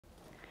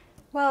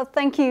Well,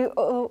 thank you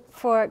all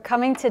for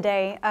coming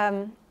today.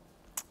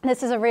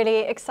 This is a really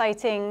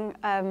exciting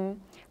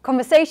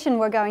conversation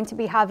we're going to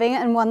be having,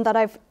 and one that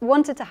I've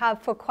wanted to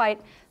have for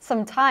quite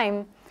some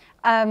time.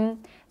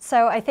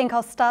 So I think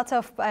I'll start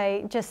off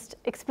by just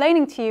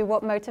explaining to you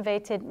what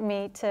motivated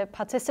me to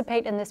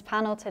participate in this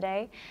panel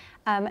today.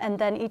 And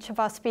then each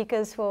of our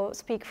speakers will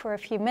speak for a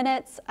few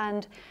minutes,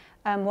 and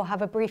we'll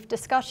have a brief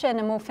discussion,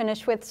 and we'll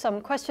finish with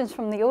some questions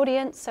from the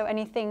audience. So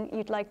anything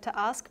you'd like to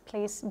ask,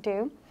 please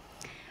do.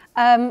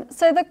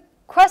 So the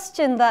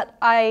question that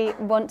I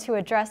want to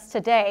address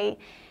today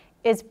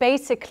is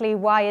basically,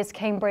 why is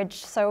Cambridge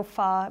so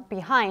far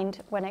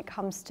behind when it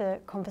comes to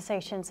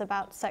conversations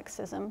about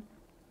sexism?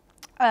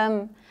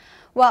 While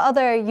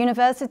other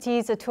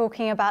universities are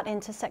talking about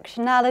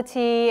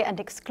intersectionality and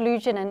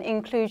exclusion and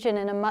inclusion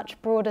in a much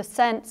broader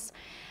sense,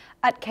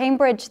 at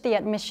Cambridge, the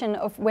admission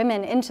of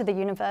women into the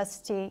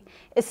university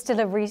is still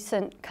a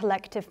recent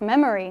collective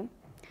memory.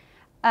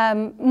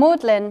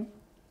 Magdalen,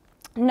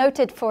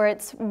 noted for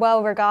its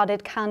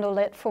well-regarded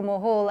candlelit formal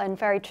hall and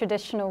very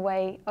traditional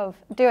way of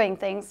doing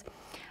things,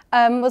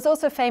 was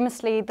also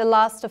famously the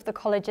last of the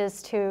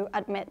colleges to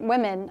admit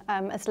women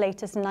as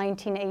late as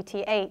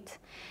 1988.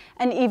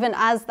 And even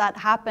as that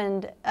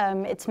happened,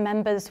 its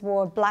members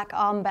wore black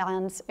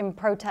armbands in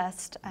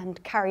protest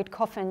and carried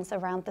coffins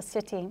around the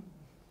city.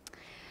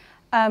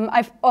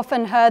 I've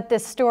often heard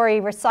this story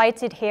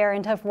recited here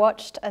and have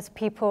watched as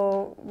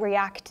people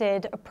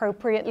reacted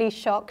appropriately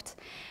shocked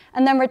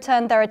and then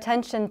returned their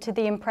attention to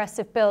the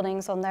impressive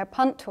buildings on their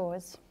punt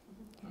tours.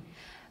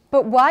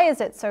 But why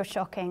is it so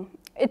shocking?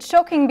 It's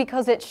shocking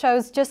because it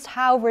shows just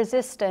how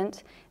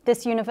resistant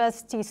this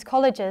university's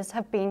colleges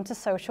have been to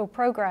social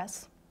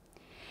progress.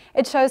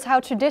 It shows how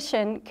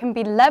tradition can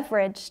be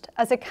leveraged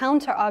as a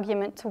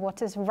counter-argument to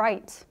what is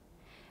right,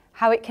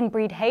 how it can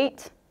breed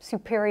hate,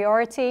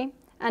 superiority,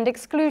 and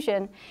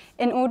exclusion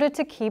in order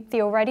to keep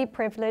the already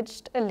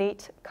privileged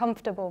elite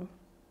comfortable.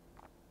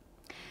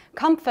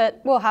 Comfort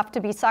will have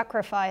to be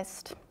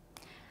sacrificed.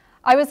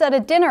 I was at a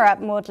dinner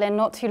at Magdalen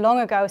not too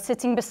long ago,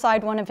 sitting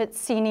beside one of its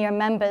senior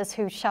members,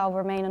 who shall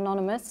remain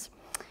anonymous.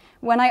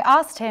 When I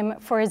asked him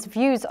for his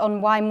views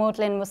on why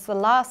Magdalen was the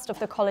last of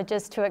the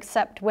colleges to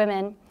accept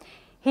women,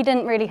 he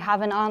didn't really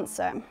have an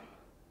answer.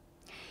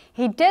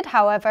 He did,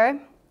 however,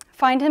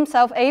 find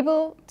himself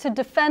able to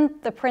defend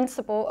the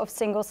principle of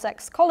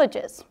single-sex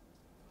colleges.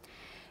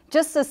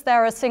 Just as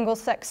there are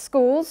single-sex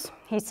schools,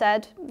 he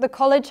said, the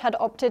college had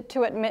opted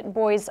to admit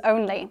boys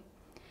only.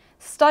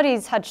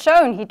 Studies had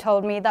shown, he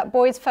told me, that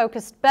boys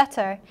focused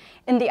better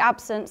in the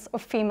absence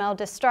of female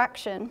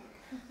distraction.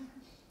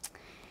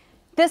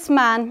 This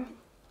man,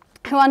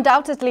 who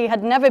undoubtedly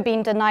had never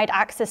been denied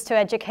access to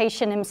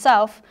education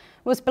himself,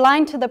 was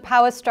blind to the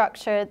power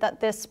structure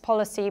that this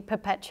policy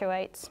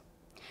perpetuates,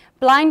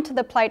 blind to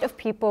the plight of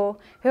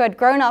people who had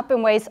grown up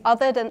in ways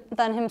other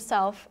than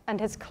himself and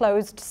his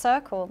closed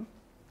circle.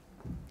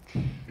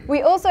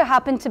 We also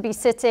happened to be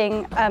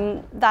sitting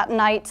that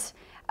night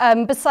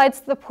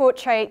besides the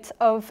portrait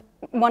of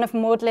one of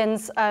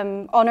Magdalen's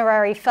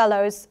honorary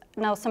fellows,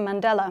 Nelson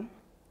Mandela.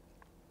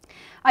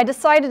 I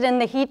decided in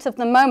the heat of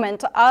the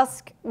moment to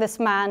ask this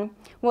man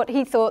what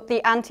he thought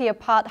the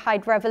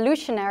anti-apartheid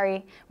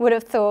revolutionary would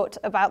have thought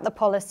about the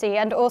policy,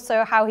 and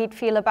also how he'd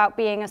feel about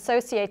being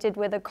associated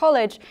with a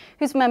college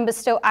whose members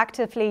still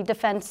actively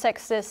defend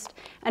sexist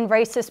and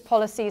racist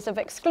policies of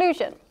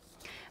exclusion.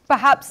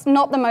 Perhaps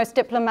not the most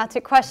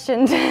diplomatic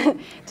question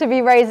to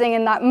be raising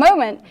in that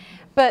moment,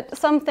 but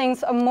some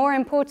things are more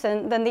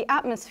important than the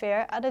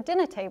atmosphere at a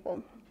dinner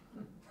table.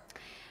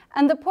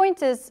 And the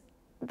point is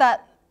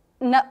that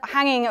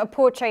hanging a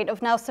portrait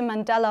of Nelson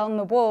Mandela on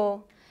the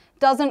wall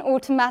doesn't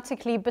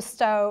automatically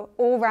bestow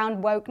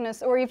all-round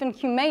wokeness or even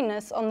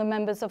humaneness on the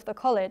members of the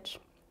college.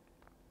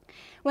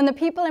 When the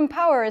people in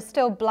power are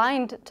still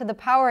blind to the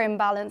power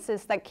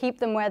imbalances that keep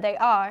them where they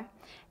are,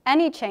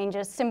 any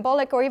changes,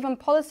 symbolic or even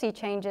policy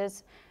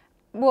changes,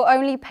 will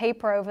only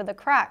paper over the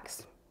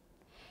cracks.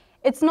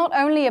 It's not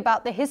only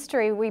about the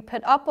history we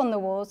put up on the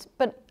walls,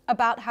 but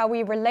about how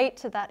we relate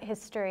to that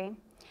history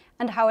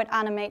and how it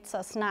animates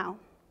us now.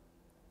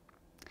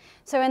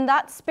 So in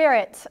that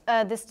spirit,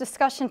 this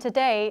discussion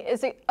today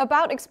is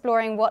about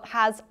exploring what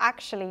has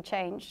actually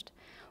changed,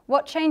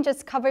 what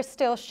changes cover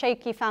still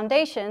shaky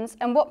foundations,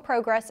 and what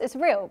progress is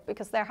real,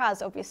 because there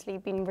has obviously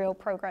been real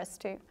progress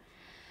too.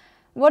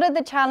 What are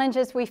the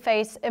challenges we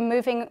face in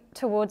moving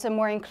towards a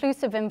more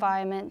inclusive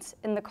environment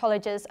in the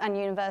colleges and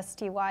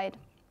university-wide?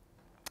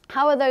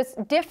 How are those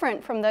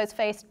different from those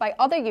faced by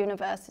other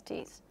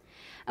universities?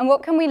 And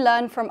what can we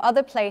learn from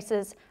other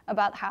places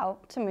about how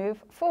to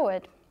move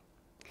forward?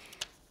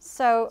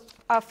 So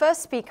our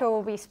first speaker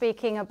will be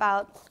speaking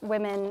about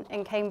women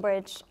in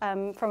Cambridge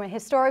from a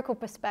historical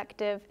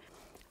perspective.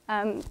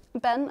 Ben,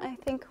 I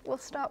think we'll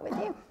start with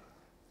you.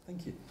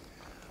 Thank you.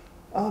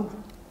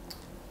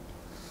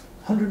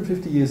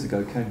 150 years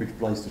ago, Cambridge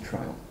blazed a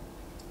trail.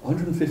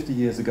 150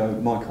 years ago,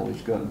 my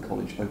college, Girton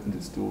College, opened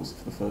its doors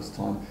for the first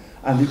time,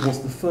 and it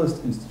was the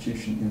first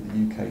institution in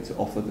the UK to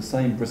offer the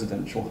same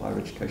residential higher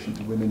education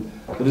to women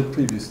that had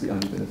previously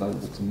only been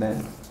available to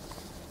men.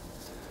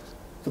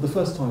 For the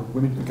first time,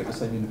 women could get the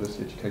same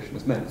university education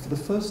as men. For the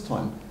first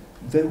time,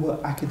 there were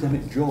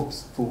academic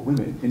jobs for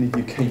women in a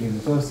UK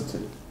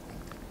university.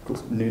 Of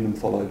course, Newnham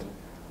followed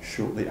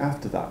shortly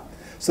after that.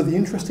 So the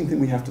interesting thing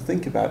we have to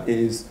think about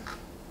is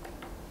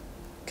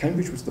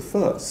Cambridge was the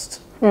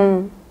first,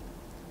 and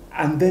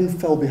then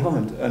fell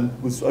behind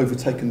and was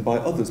overtaken by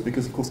others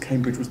because, of course,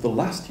 Cambridge was the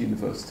last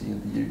university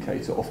in the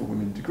UK to offer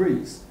women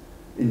degrees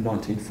in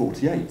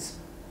 1948.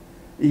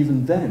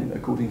 Even then,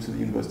 according to the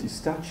university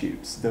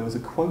statutes, there was a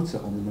quota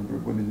on the number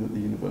of women that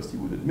the university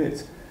would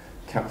admit,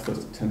 capped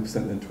first at 10%,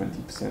 then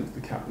 20%.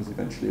 The cap was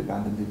eventually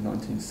abandoned in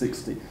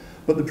 1960.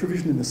 But the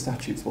provision in the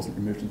statutes wasn't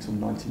removed until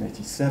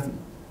 1987.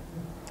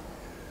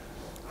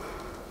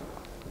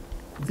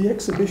 The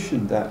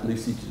exhibition that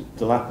Lucy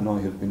Delap and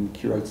I have been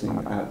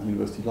curating at the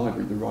University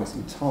Library, The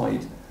Rising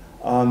Tide,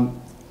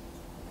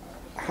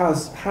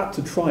 has had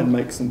to try and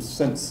make some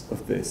sense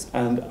of this,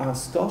 and our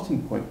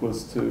starting point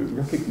was to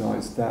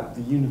recognise that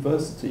the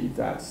university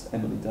that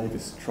Emily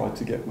Davis tried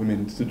to get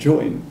women to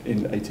join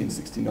in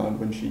 1869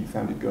 when she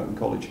founded Girton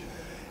College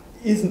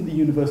isn't the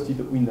university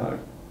that we know.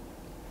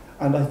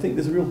 And I think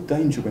there's a real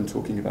danger when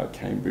talking about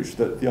Cambridge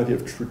that the idea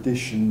of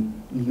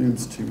tradition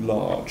looms too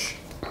large,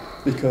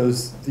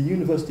 because the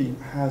university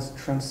has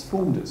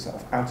transformed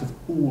itself out of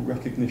all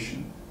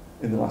recognition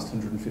in the last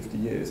 150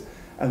 years.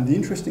 And the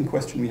interesting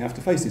question we have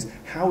to face is,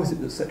 how is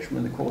it that sexual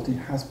inequality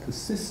has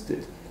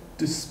persisted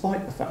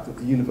despite the fact that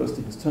the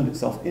university has turned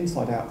itself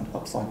inside out and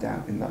upside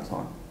down in that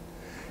time?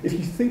 If you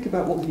think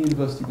about what the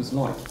university was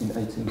like in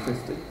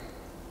 1850,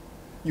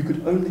 you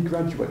could only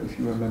graduate if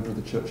you were a member of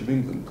the Church of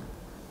England.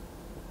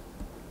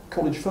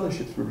 College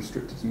fellowships were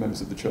restricted to members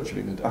of the Church of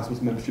England, as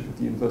was membership of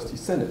the University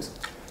Senate.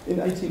 In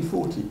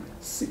 1840,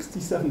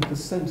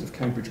 67% of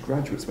Cambridge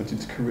graduates went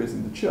into careers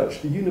in the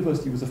church. The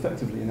university was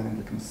effectively an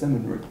Anglican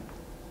seminary.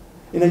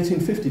 In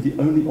 1850,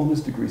 the only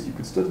honours degrees you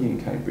could study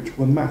in Cambridge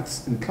were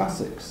maths and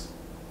classics.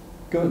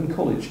 Girton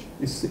College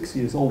is 6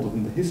 years older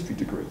than the history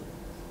degree.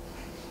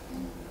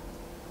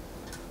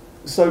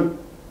 So,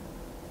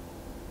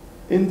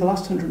 in the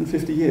last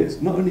 150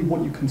 years, not only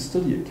what you can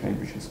study at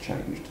Cambridge has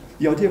changed,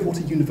 the idea of what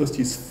a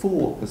university is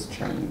for has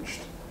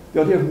changed.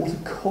 The idea of what a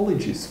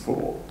college is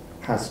for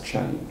has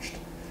changed.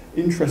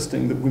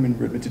 Interesting that women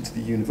were admitted to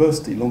the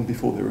university long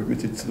before they were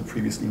admitted to the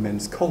previously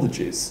men's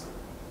colleges.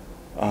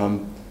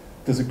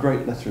 There's a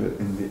great letter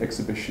in the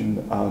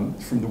exhibition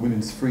from the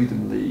Women's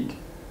Freedom League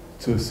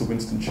to Sir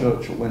Winston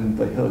Churchill when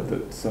they heard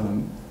that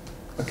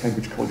a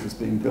Cambridge college was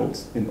being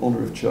built in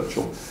honour of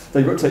Churchill.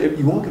 They wrote, saying,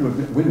 "You are going to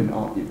admit women,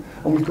 aren't you?"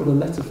 And we've got a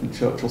letter from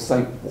Churchill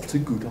saying, "What a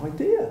good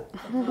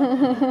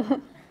idea."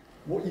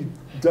 What you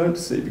don't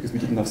see, because we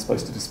didn't have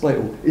space to display it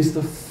all, is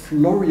the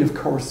flurry of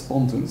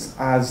correspondence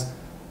as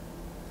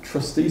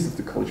trustees of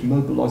the college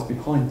mobilised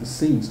behind the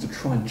scenes to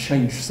try and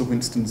change Sir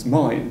Winston's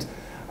mind.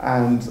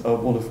 And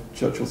one of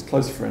Churchill's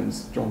close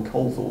friends, John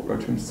Colville,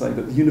 wrote to him to say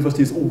that the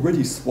university has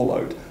already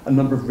swallowed a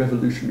number of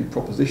revolutionary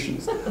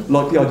propositions,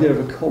 like the idea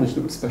of a college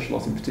that would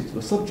specialise in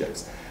particular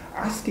subjects.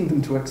 Asking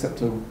them to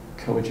accept a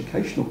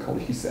co-educational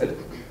college, he said,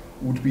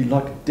 would be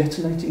like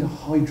detonating a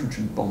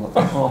hydrogen bomb at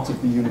the heart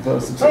of the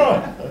university.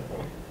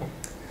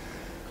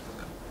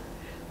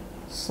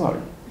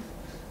 So,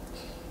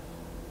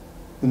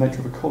 the nature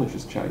of a college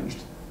has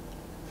changed.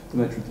 The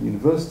nature of the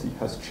university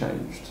has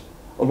changed.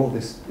 A lot of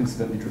this,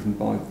 incidentally, driven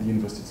by the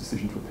university's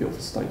decision to appeal for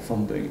state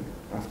funding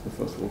after the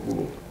First World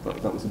War.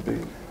 That was a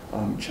big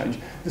change.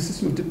 The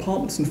system of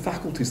departments and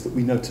faculties that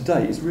we know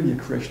today is really a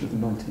creation of the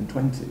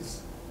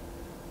 1920s.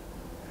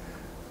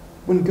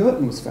 When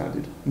Girton was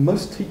founded,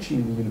 most teaching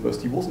in the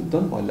university wasn't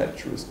done by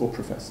lecturers or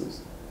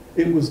professors.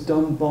 It was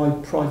done by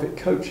private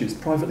coaches,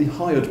 privately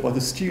hired by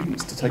the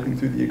students to take them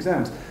through the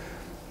exams.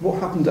 What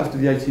happened after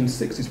the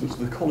 1860s was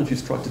the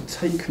colleges tried to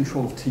take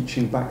control of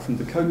teaching back from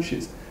the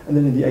coaches. And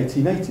then in the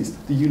 1880s,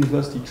 the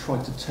university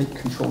tried to take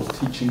control of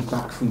teaching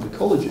back from the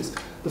colleges.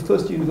 The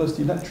first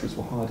university lecturers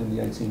were hired in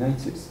the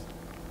 1880s.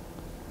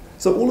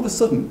 So all of a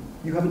sudden,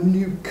 you have a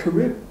new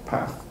career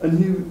path, a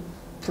new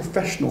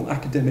professional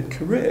academic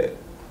career.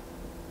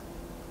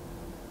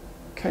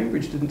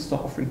 Cambridge didn't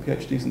start offering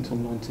PhDs until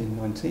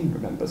 1919,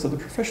 remember? So the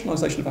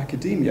professionalisation of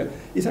academia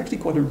is actually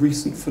quite a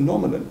recent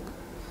phenomenon.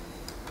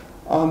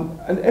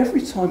 And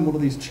every time one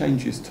of these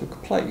changes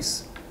took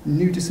place,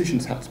 new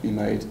decisions had to be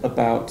made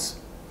about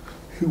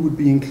who would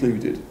be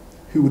included,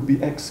 who would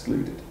be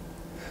excluded.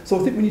 So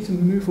I think we need to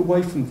move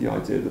away from the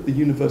idea that the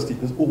university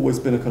has always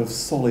been a kind of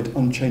solid,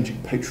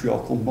 unchanging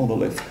patriarchal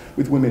monolith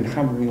with women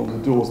hammering on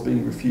the doors,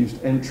 being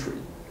refused entry.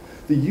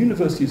 The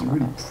university is a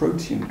really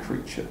protean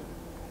creature.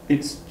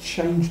 It's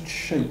changed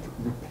shape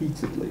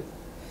repeatedly.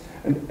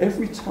 And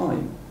every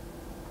time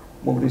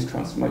one of these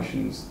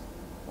transformations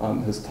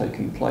has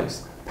taken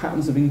place,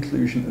 patterns of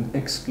inclusion and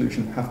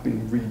exclusion have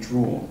been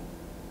redrawn.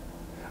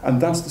 And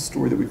that's the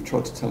story that we've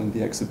tried to tell in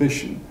the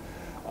exhibition.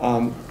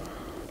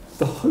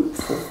 The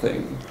hopeful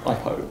thing, I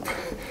hope,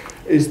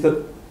 is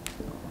that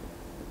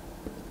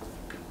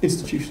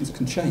institutions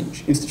can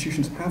change.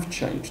 Institutions have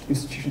changed.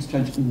 Institutions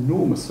change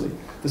enormously.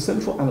 The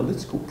central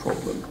analytical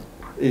problem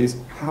is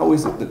how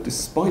is it that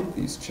despite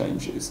these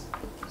changes,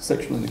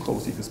 sexual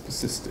inequality has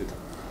persisted.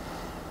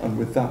 And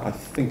with that, I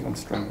think I'm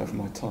straying over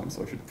my time,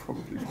 so I should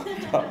probably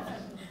wind up.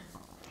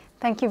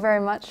 Thank you very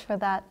much for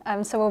that.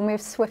 So we'll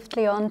move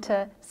swiftly on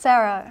to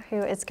Sarah, who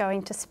is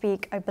going to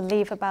speak, I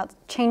believe, about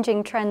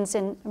changing trends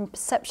in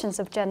perceptions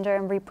of gender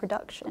and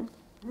reproduction.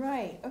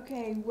 Right,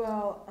 okay,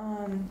 well,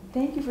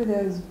 thank you for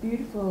those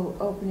beautiful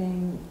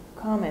opening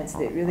comments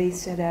that really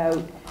set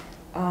out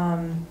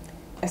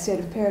a set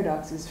of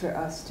paradoxes for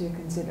us to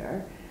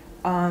consider.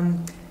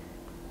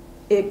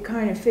 It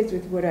kind of fits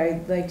with what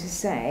I'd like to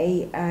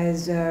say.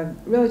 As a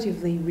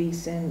relatively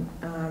recent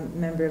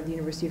member of the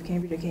University of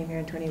Cambridge, I came here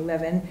in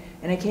 2011,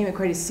 and I came at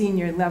quite a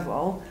senior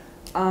level.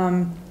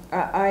 I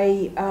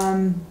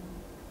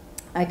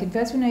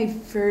confess when I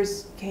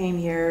first came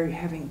here,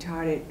 having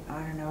taught at,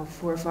 I don't know,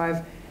 4 or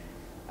 5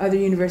 other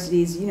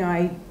universities, you know,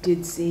 I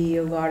did see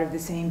a lot of the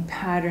same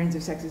patterns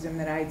of sexism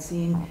that I'd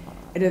seen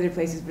at other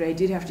places, but I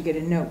did have to get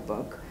a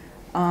notebook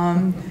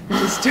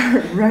to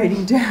start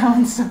writing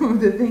down some of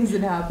the things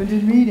that happened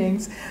in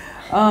meetings,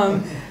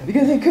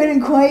 because I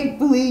couldn't quite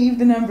believe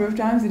the number of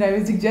times that I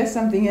would suggest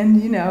something and,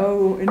 you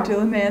know, until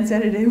a man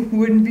said it, it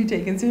wouldn't be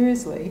taken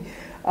seriously.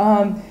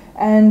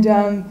 And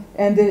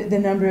the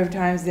number of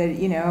times that,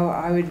 you know,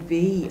 I would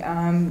be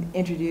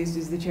introduced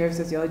as the chair of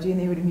sociology,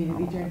 and they would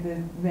immediately turn to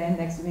the man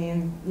next to me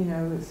and, you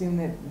know, assume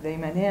that they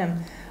meant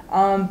him.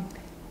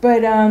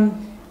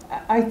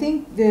 I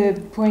think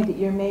the point that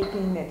you're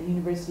making, that the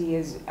university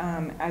is,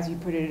 as you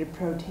put it, a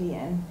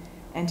protean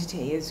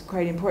entity, is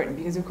quite important,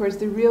 because of course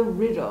the real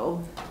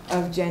riddle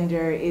of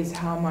gender is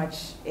how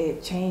much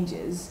it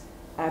changes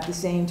at the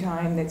same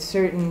time that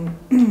certain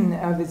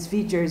of its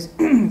features,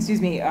 excuse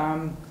me,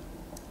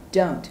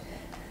 don't.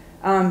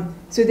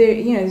 So there,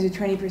 you know, there's a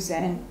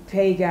 20%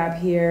 pay gap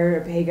here,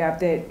 a pay gap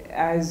that,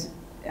 as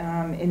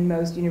in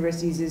most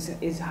universities,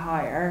 is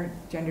higher,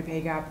 gender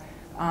pay gap,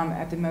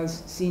 at the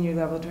most senior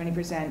level,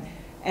 20%.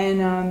 And,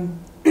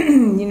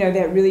 you know,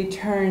 that really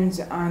turns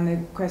on the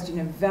question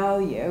of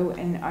value,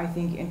 and I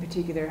think in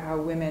particular how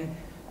women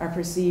are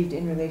perceived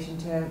in relation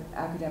to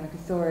academic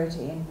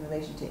authority, in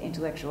relation to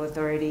intellectual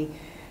authority,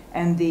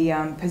 and the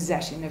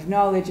possession of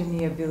knowledge and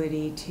the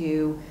ability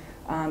to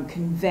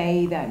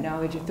convey that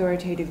knowledge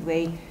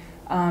authoritatively.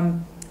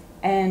 And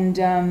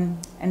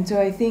so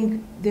I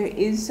think there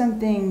is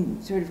something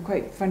sort of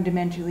quite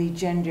fundamentally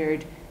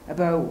gendered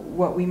about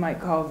what we might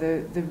call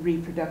the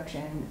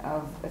reproduction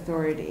of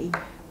authority.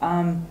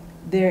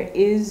 There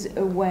is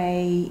a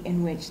way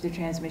in which the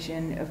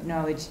transmission of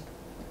knowledge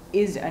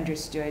is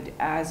understood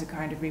as a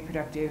kind of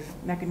reproductive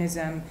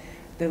mechanism.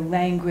 The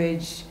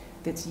language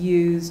that's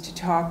used to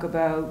talk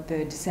about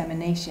the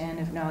dissemination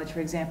of knowledge, for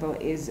example,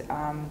 is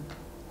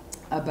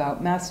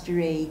about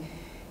mastery.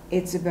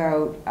 It's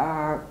about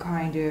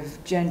kind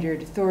of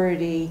gendered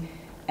authority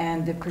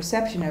and the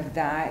perception of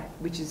that,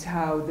 which is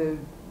how the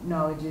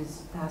knowledge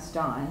is passed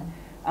on.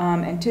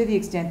 And to the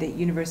extent that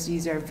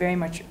universities are very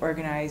much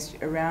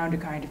organized around a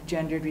kind of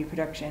gendered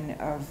reproduction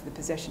of the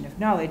possession of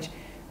knowledge,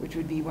 which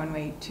would be one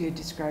way to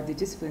describe the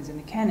disciplines and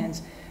the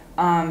canons,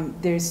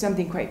 there's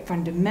something quite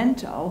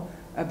fundamental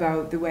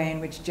about the way in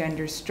which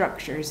gender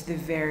structures the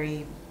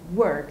very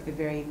work, the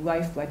very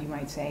lifeblood, you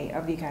might say,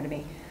 of the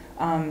academy,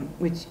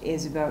 which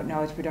is about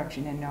knowledge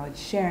production and knowledge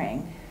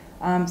sharing.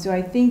 So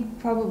I think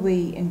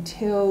probably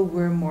until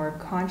we're more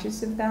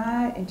conscious of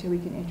that, until we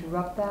can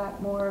interrupt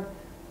that more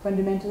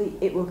fundamentally,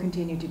 it will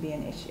continue to be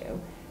an issue.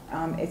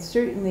 It's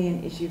certainly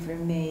an issue for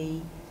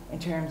me in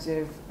terms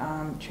of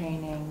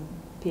training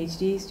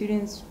PhD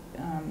students.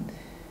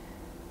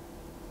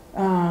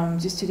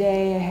 Just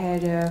today I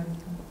had a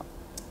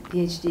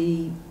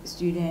PhD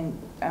student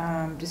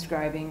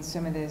describing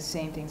some of the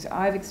same things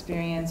I've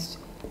experienced,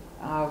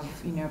 of,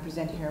 you know,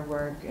 presenting her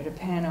work at a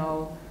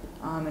panel,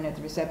 and at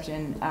the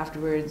reception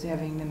afterwards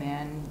having the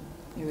man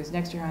who was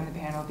next to her on the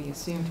panel be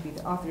assumed to be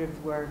the author of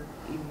the work,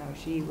 even though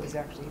she was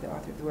actually the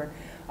author of the work.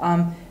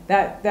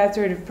 That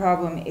sort of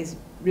problem is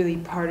really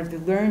part of the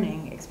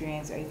learning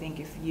experience, I think,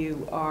 if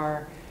you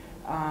are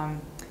a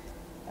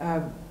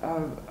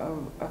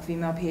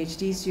female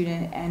PhD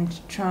student, and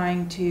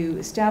trying to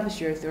establish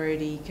your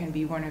authority can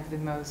be one of the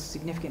most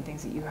significant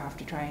things that you have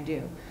to try and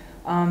do.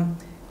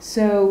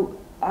 So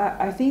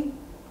I think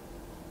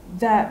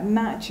that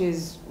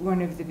matches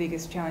one of the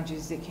biggest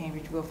challenges that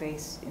Cambridge will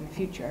face in the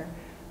future,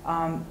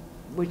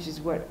 which is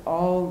what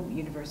all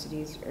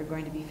universities are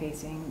going to be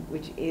facing,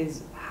 which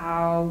is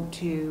how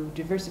to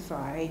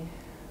diversify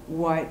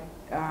what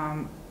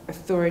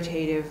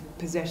authoritative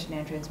possession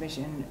and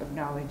transmission of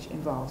knowledge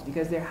involves,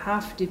 because there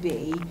have to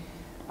be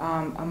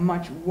a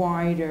much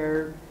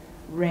wider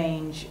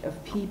range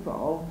of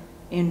people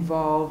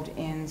involved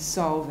in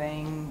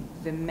solving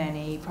the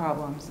many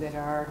problems that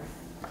are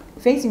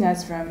facing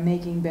us, from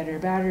making better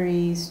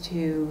batteries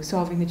to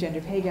solving the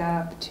gender pay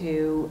gap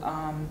to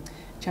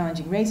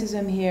challenging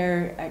racism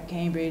here at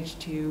Cambridge,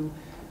 to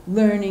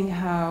learning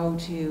how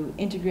to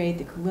integrate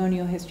the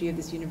colonial history of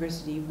this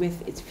university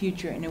with its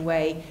future in a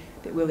way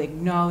that will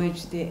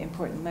acknowledge the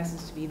important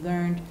lessons to be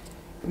learned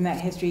from that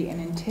history. And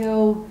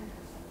until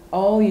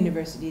all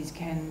universities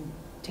can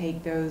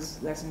take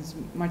those lessons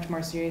much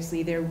more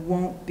seriously, there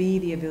won't be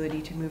the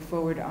ability to move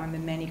forward on the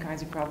many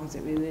kinds of problems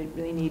that we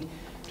really need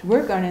to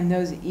work on, and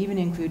those even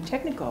include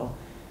technical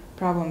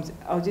problems.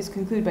 I'll just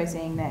conclude by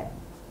saying that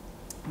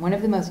one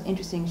of the most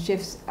interesting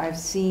shifts I've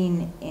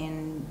seen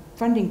in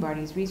funding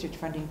bodies, research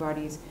funding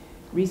bodies,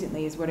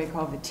 recently is what I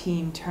call the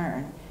team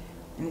turn.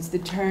 And it's the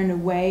turn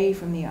away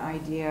from the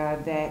idea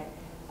that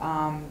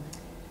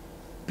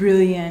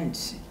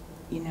brilliant,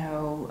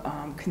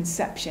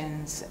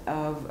 conceptions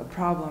of a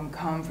problem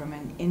come from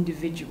an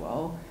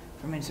individual,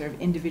 from a sort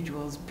of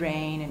individual's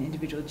brain, an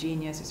individual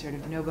genius, a sort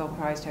of Nobel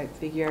Prize type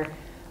figure,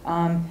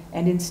 and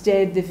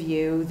instead the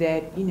view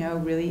that,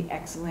 really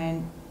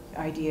excellent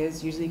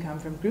ideas usually come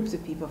from groups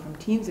of people, from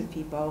teams of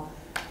people,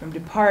 from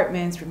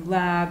departments, from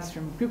labs,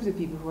 from groups of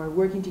people who are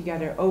working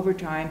together over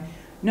time,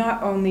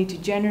 not only to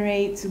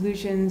generate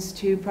solutions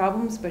to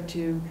problems, but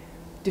to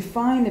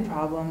define the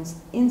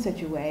problems in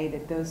such a way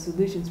that those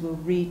solutions will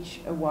reach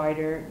a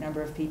wider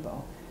number of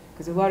people.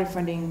 Because a lot of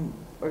funding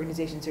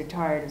organizations are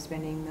tired of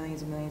spending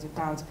millions and millions of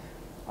pounds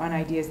on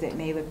ideas that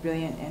may look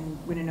brilliant and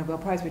win a Nobel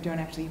Prize, but don't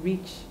actually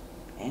reach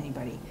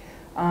anybody.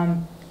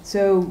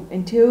 So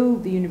until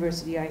the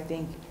university, I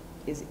think,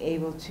 is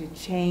able to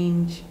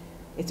change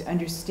its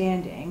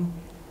understanding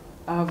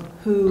of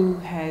who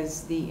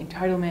has the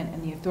entitlement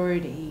and the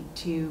authority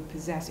to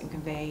possess and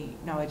convey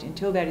knowledge,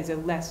 until that is a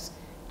less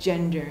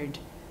gendered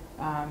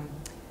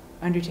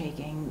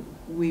undertaking,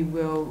 we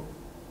will,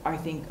 I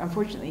think,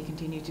 unfortunately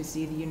continue to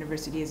see the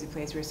university as a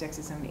place where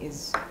sexism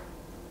is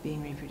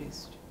being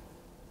reproduced.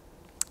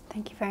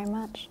 Thank you very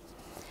much.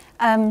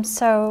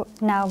 So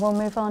now we'll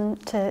move on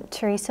to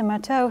Theresa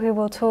Marteau, who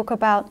will talk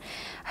about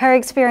her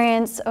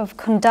experience of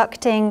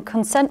conducting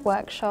consent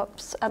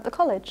workshops at the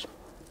college.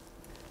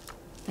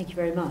 Thank you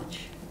very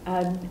much.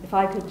 If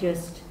I could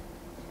just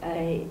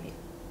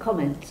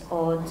comment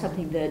on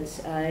something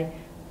that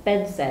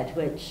Ben said,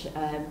 which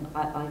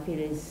I feel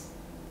is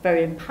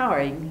very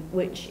empowering,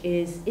 which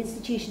is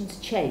institutions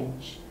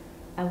change,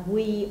 and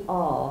we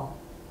are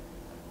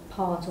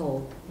part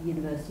of the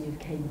University of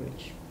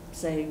Cambridge.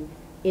 So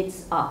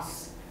it's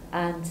us,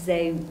 and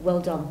so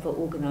well done for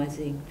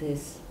organising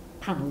this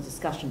panel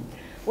discussion.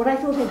 What I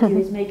thought I'd do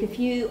is make a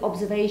few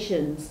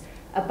observations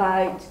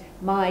about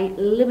my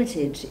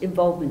limited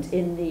involvement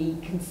in the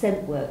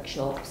consent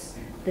workshops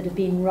that have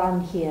been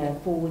run here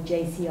for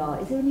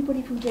JCR. Is there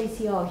anybody from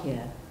JCR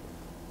here?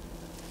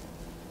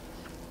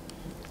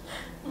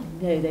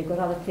 No, they've got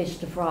other fish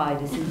to fry,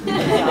 as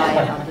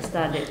I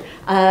understand it.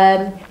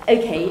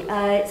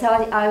 So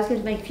I was going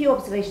to make a few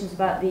observations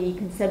about the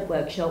consent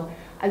workshop.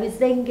 I was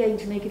then going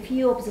to make a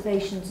few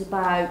observations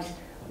about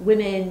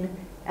women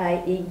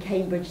in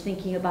Cambridge,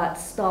 thinking about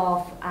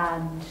staff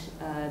and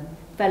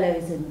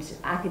fellows and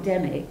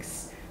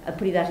academics,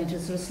 putting that into a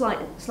sort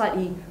of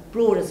slightly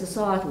broader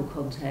societal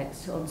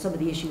context on some of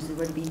the issues that have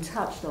already been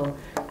touched on,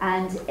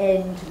 and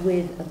end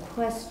with a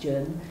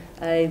question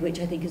which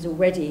I think has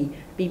already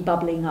been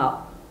bubbling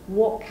up.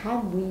 What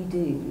can we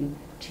do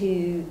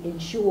to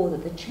ensure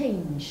that the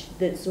change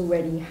that's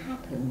already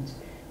happened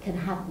can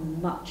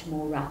happen much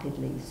more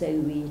rapidly, so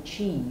we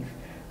achieve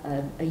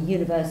a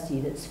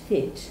university that's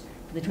fit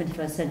for the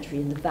 21st century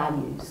and the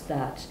values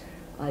that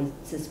I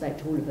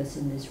suspect all of us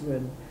in this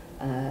room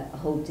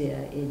hold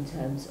dear in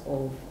terms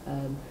of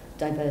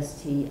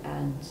diversity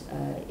and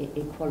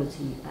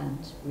equality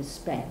and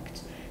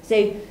respect.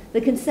 So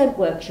the consent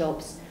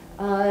workshops,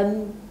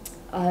 I'm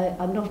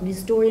not an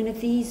historian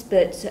of these,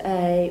 but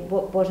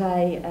what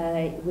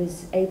I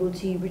was able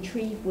to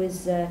retrieve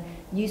was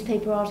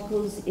newspaper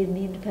articles in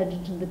The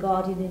Independent and The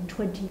Guardian in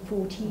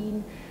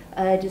 2014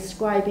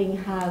 describing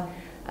how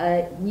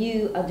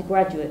new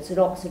undergraduates at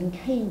Oxford and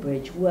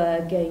Cambridge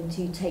were going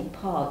to take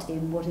part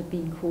in what have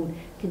been called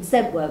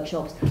consent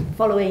workshops,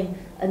 following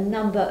a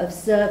number of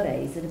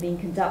surveys that have been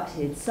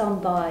conducted, some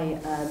by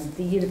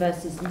the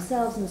universities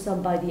themselves and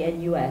some by the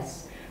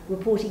NUS,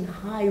 reporting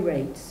high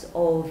rates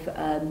of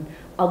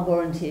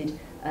unwarranted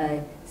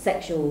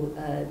sexual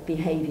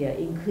behaviour,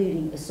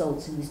 including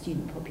assaults in the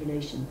student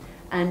population.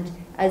 And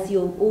as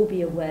you'll all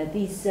be aware,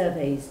 these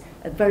surveys,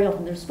 very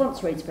often the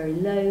response rate's very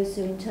low,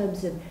 so in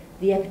terms of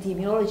the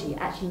epidemiology,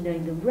 actually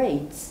knowing the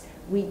rates,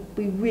 we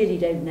really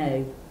don't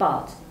know,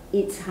 but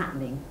it's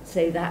happening,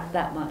 so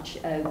that much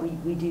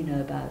we do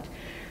know about.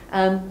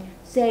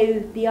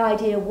 So the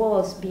idea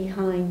was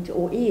behind,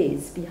 or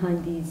is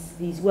behind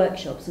these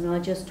workshops, and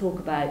I'll just talk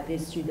about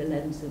this through the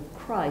lens of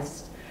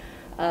Christ.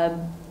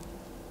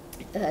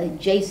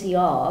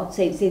 JCR,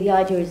 so the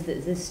idea is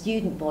that the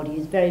student body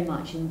is very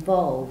much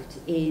involved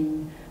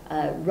in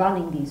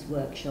running these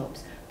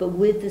workshops, but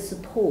with the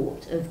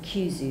support of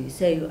CUSU.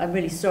 So I'm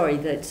really sorry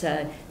that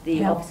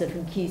the officer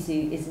from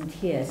CUSU isn't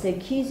here. So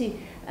CUSU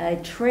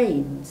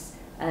trains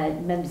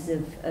members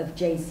of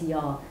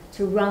JCR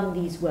to run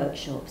these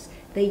workshops.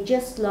 They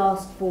just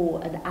last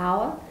for an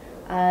hour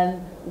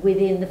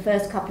within the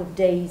first couple of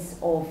days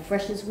of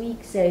Freshers'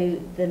 Week.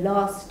 So the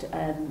last,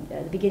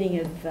 the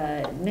beginning of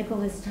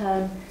Michaelmas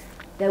term,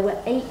 there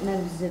were 8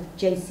 members of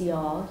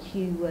JCR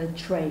who were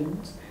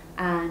trained,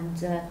 and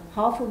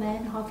half were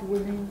men, half were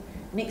women,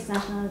 mixed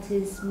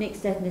nationalities,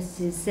 mixed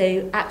ethnicities,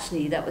 so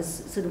actually that was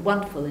sort of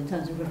wonderful in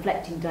terms of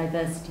reflecting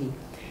diversity.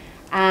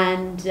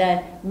 And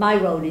my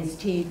role is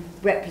to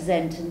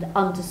represent and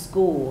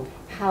underscore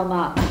how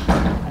much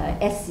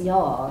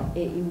SCR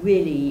it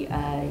really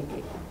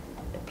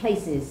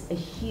places a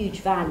huge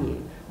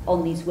value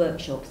on these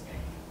workshops.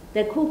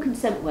 They're called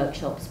consent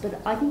workshops,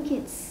 but I think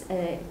it's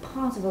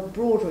part of a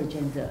broader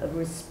agenda of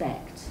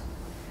respect.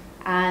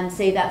 And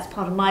so that's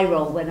part of my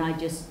role when I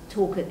just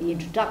talk at the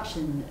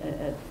introduction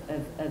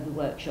of the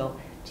workshop,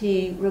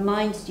 to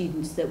remind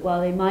students that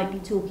while they might be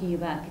talking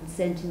about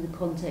consent in the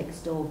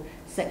context of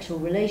sexual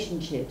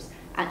relationships,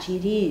 actually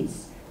it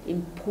is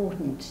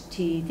important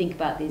to think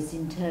about this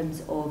in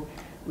terms of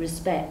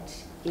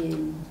respect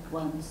in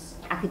one's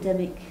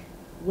academic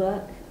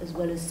work as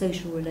well as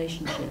social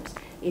relationships.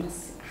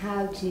 It's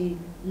how to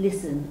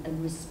listen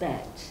and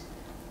respect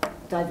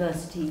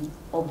diversity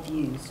of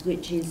views,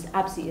 which is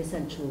absolutely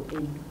essential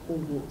in all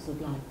walks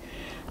of life.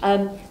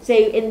 So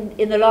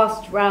in the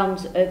last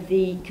round of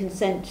the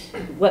consent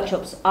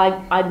workshops,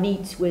 I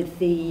meet with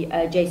the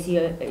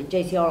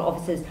JCR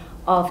officers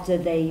after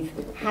they've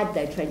had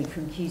their training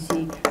from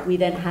QC. We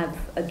then have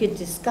a good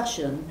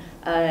discussion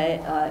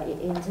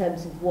in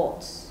terms of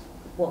what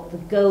the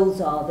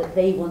goals are that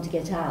they want to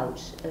get out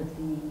of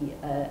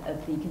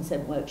the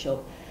consent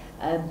workshop.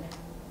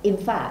 In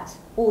fact,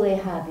 all they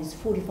have is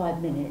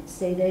 45 minutes,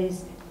 so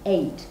those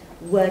 8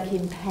 work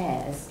in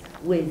pairs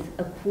with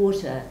a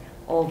quarter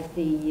of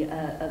the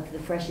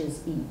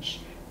freshers each.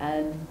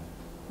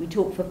 We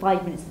talked for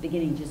 5 minutes at the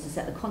beginning just to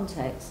set the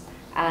context,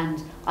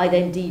 and I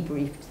then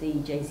debriefed the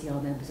JCR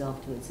members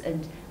afterwards.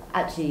 And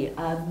actually,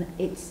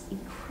 it's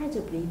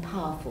incredibly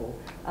powerful,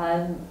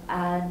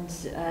 and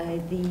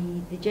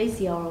the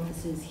JCR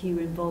officers who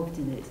are involved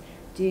in it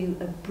do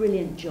a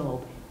brilliant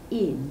job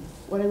in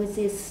what I would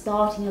say is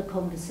starting a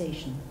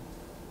conversation.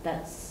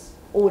 That's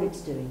all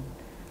it's doing.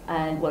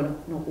 Well,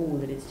 not all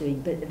that it's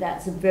doing, but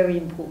that's a very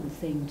important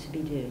thing to be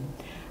doing.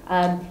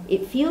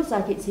 It feels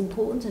like it's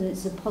important, and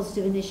it's a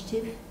positive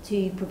initiative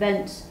to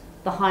prevent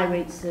the high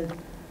rates of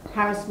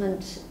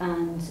harassment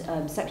and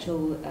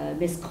sexual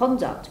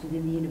misconduct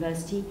within the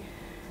university.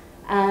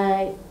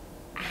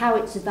 How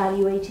it's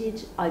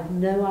evaluated, I've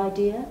no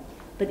idea,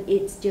 but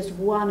it's just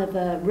one of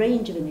a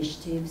range of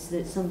initiatives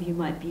that some of you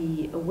might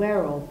be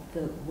aware of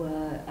that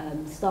were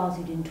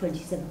started in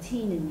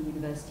 2017 in the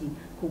university,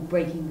 called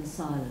Breaking the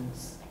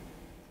Silence.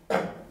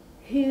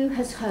 Who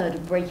has heard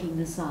of Breaking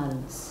the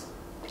Silence?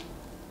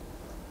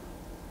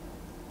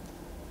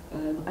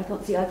 I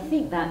can't see. I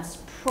think that's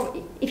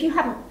probably, if you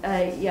haven't,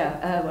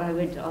 well, I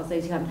won't ask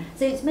those who haven't.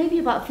 So it's maybe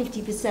about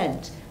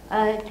 50%,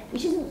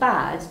 which isn't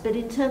bad, but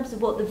in terms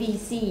of what the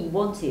VC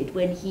wanted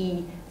when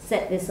he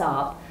set this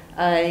up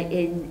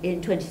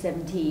in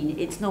 2017,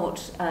 it's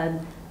not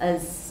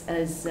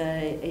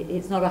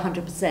it's not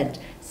 100%.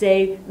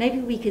 So maybe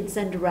we could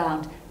send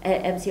around,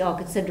 MCR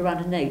could send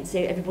around a note so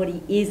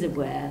everybody is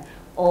aware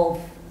of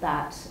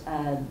that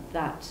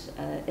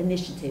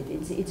initiative.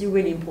 It's a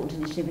really important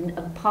initiative,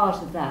 and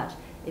part of that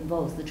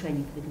involves the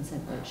training for the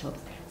consent workshops.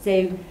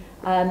 So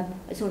I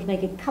just want to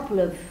make a couple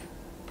of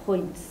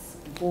points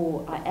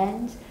before I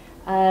end.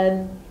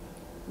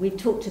 We've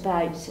talked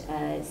about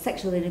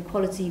sexual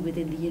inequality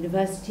within the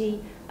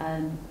university,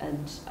 and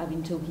I've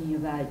been talking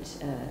about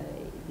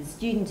the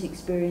student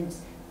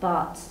experience,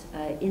 but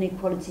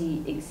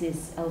inequality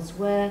exists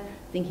elsewhere,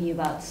 thinking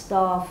about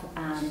staff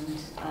and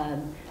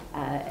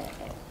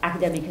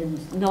academic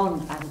and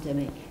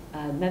non-academic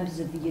members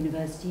of the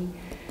university.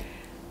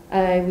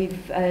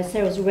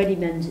 Sarah's already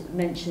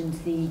mentioned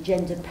the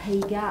gender pay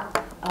gap.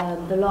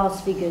 The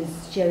last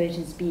figures show it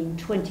as being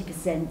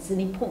 20%. So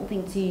the important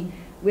thing to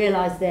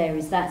realise there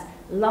is that's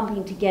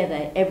lumping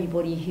together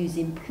everybody who's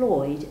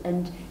employed,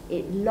 and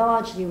it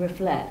largely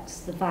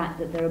reflects the fact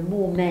that there are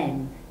more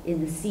men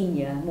in the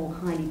senior, more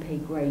highly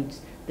paid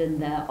grades than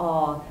there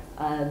are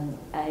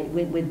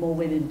with more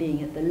women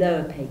being at the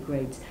lower pay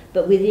grades.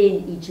 But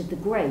within each of the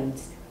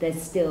grades,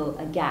 there's still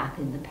a gap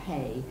in the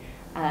pay.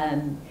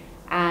 And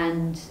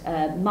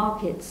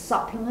market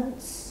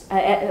supplements,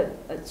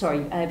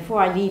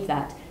 before I leave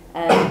that,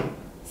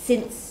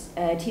 since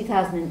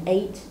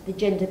 2008, the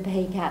gender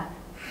pay gap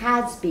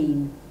has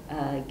been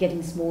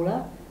getting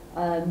smaller.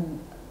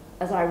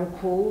 As I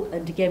recall,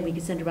 and again we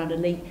can send around a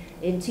link,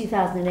 in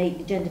 2008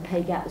 the gender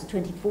pay gap was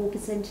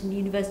 24% in the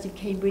University of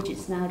Cambridge.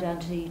 It's now down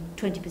to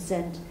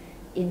 20%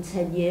 in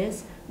 10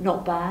 years.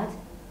 Not bad,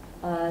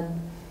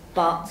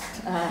 but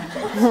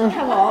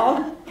come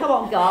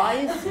on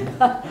guys.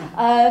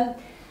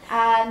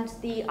 And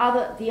the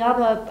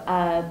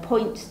other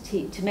point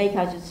to make,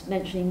 I was just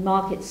mentioning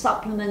market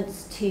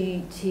supplements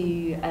to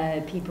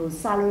people's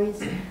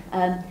salaries.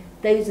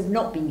 Those have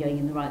not been going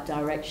in the right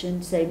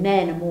direction, so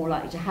men are more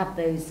likely to have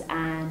those,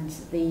 and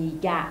the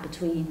gap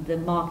between the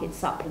market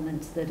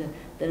supplements that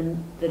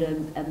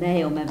a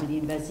male member of the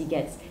university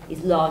gets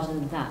is larger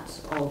than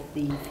that of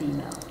the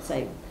female.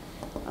 So,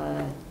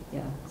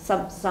 yeah,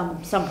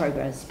 some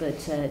progress,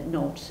 but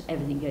not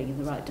everything going in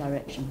the right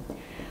direction.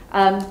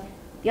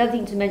 The other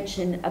thing to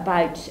mention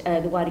about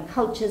the wider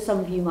culture, some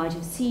of you might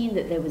have seen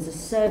that there was a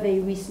survey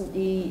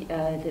recently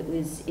that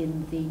was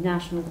in the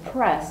national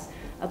press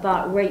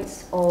about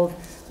rates of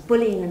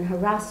bullying and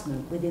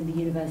harassment within the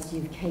University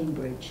of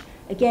Cambridge.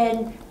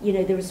 Again, you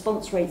know, the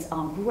response rates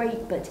aren't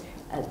great, but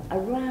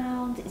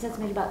around, it's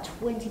estimated about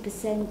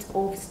 20%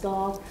 of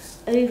staff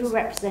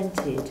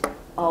overrepresented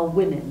are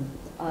women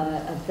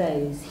of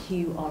those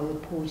who are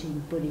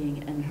reporting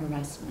bullying and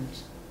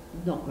harassment.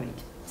 Not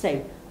great.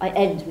 So I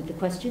end with the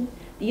question.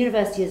 The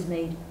university has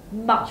made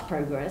much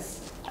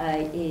progress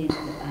in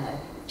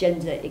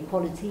gender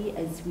equality,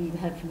 as we've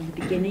heard from the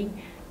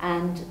beginning,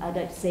 and I'd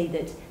like to say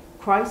that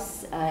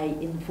Christ,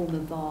 in the form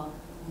of our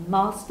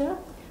master,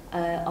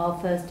 our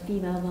first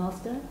female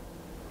master,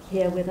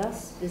 here with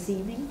us this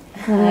evening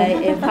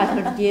in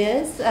 500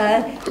 years.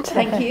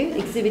 Thank you,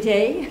 Exhibit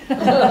A.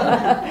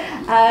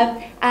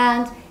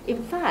 And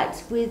in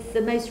fact, with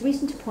the most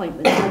recent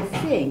appointments, I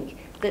think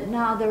that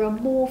now there are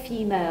more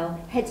female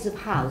heads of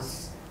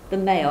house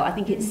than male. I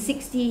think it's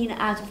 16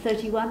 out of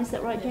 31, is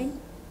that right, Jane?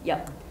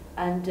 Yep.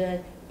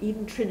 And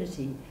even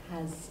Trinity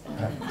has...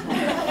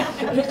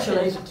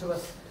 capitulated to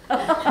us.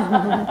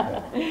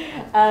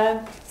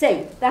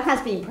 So there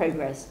has been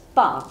progress,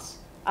 but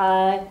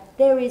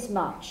there is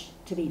much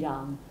to be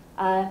done.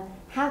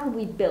 How can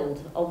we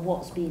build on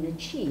what's been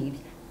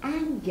achieved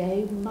and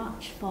go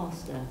much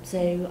faster?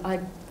 So I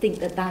think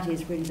that that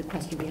is really the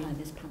question behind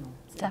this panel.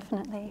 So.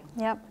 Definitely,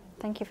 yep.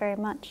 Thank you very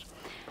much.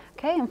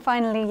 Okay, and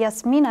finally,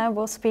 Yasmina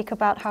will speak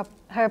about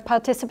her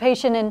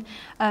participation in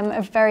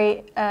a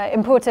very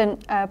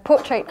important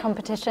portrait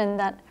competition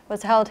that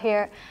was held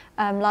here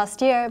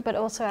last year, but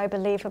also, I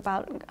believe,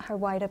 about her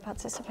wider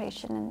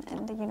participation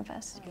in the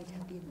university.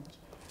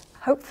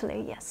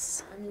 Hopefully,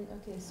 yes.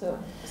 Okay, so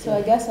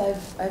I guess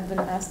I've been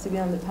asked to be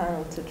on the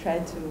panel to try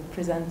to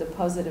present the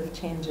positive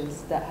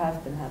changes that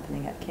have been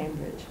happening at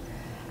Cambridge.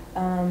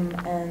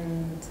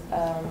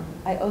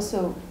 I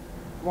also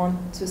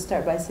want to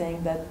start by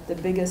saying that the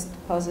biggest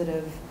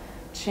positive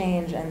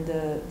change and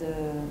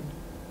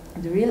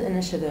the real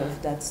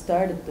initiative that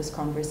started this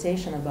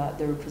conversation about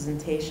the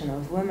representation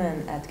of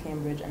women at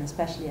Cambridge and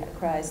especially at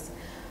Christ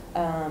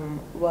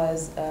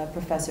was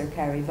Professor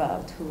Carrie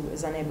Wout, who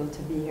is unable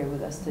to be here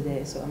with us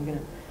today. So I'm going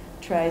to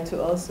try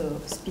to also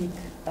speak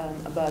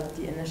about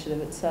the initiative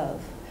itself.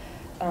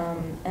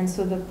 And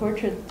so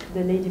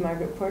the Lady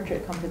Margaret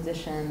portrait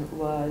competition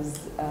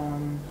was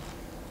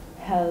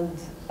held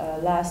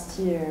last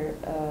year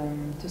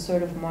to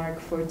sort of mark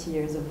 40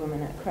 years of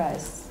Women at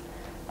Christ.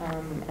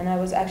 And I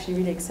was actually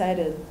really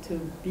excited to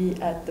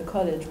be at the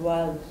college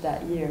while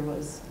that year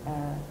was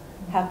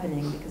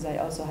happening, because I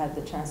also had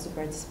the chance to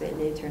participate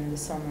later in the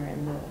summer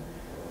in the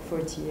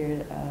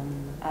 40-year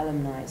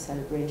alumni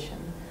celebration.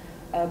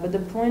 But the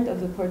point of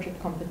the portrait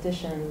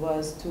competition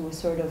was to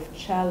sort of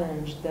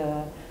challenge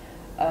the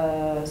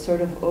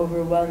sort of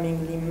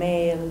overwhelmingly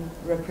male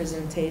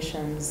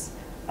representations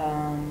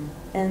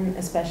and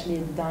especially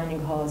the dining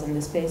halls and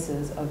the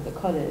spaces of the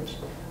college.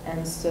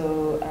 And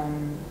so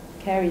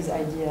Carrie's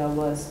idea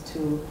was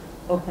to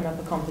open up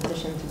a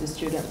competition to the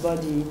student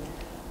body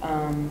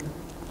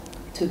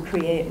to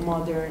create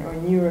modern or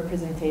new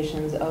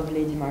representations of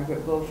Lady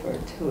Margaret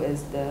Beaufort, who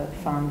is the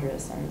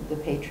foundress and the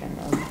patron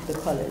of the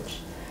college.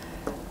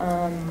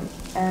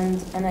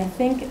 And I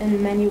think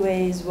in many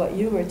ways what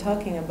you were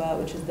talking about,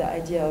 which is the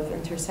idea of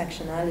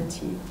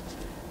intersectionality,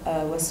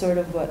 was sort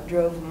of what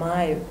drove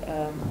my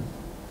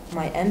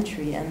my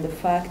entry, and the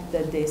fact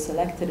that they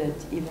selected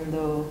it even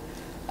though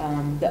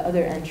the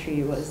other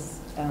entry was,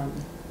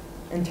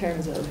 in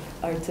terms of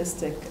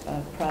artistic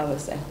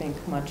prowess, I think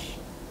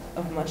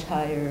much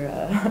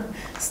higher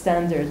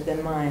standard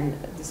than mine.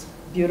 This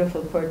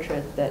beautiful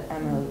portrait that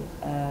Emil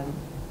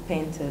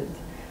painted.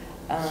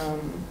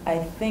 I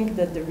think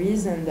that the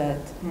reason that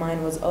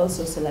mine was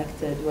also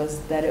selected was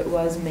that it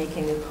was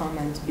making a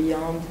comment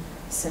beyond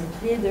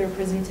simply the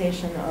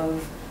representation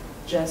of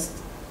just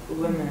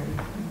women.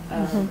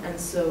 And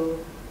so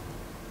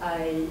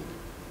I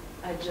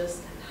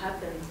just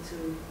happened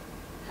to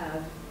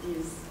have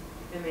these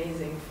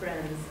amazing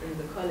friends in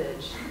the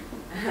college,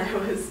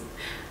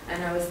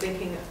 and I was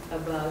thinking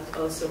about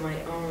also my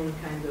own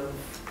kind of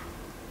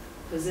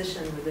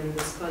position within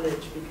this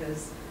college,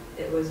 because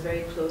it was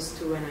very close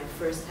to when I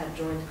first had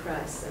joined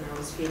Christ, and I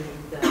was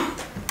feeling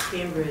that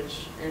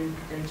Cambridge in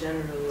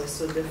general was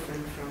so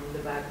different from the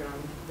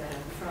background that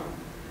I'm from.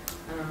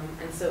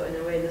 And so in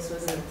a way this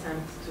was an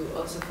attempt to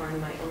also find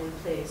my own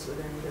place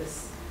within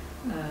this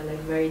like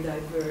very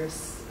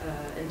diverse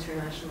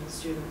international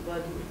student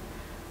body.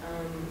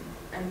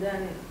 And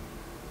then,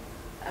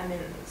 I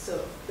mean,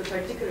 so the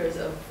particulars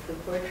of the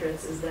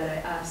portraits is that I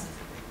asked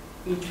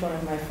each one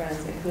of my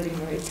friends, including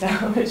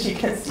Marieke, which you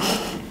can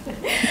see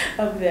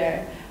up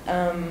there,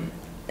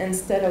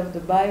 instead of the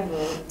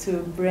Bible,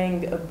 to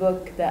bring a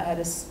book that had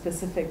a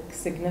specific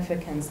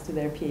significance to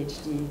their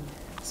PhD,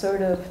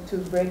 sort of to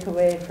break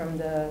away from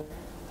the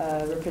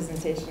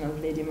representation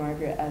of Lady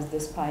Margaret as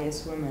this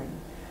pious woman,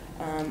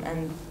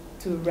 and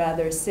to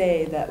rather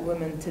say that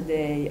women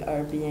today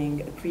are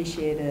being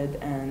appreciated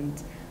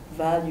and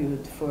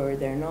valued for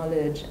their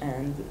knowledge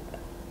and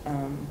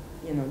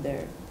you know,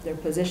 their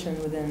position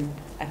within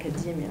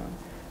academia.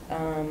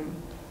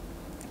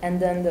 And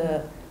then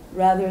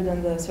rather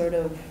than the sort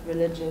of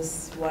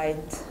religious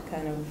white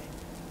kind of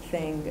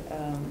thing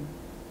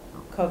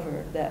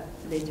cover that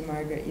Lady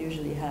Margaret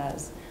usually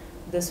has,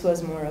 this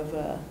was more of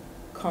a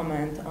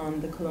comment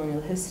on the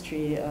colonial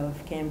history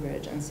of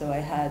Cambridge, and so I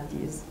had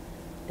these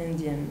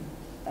Indian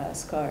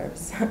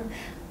scarves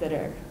that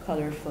are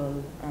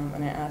colorful,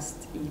 and I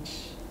asked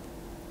each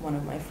one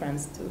of my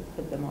friends to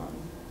put them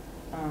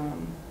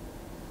on.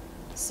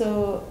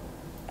 So,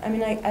 I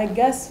mean, I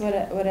guess what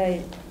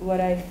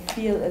I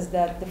feel is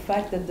that the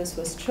fact that this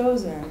was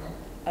chosen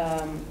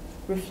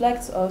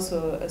reflects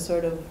also a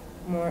sort of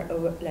more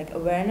like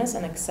awareness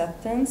and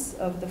acceptance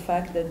of the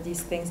fact that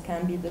these things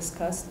can be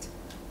discussed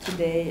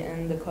today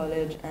in the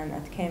college and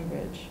at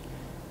Cambridge.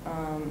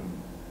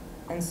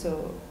 And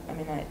so, I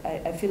mean,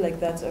 I feel like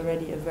that's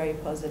already a very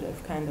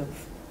positive kind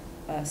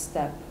of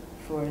step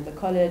for the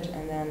college,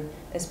 and then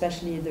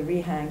especially the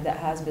rehang that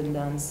has been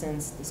done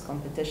since this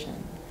competition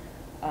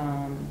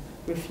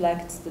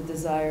reflects the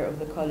desire of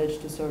the college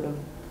to sort of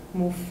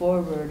move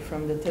forward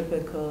from the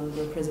typical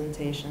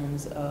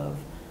representations of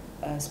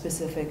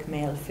specific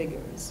male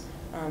figures.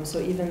 So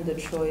even the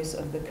choice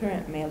of the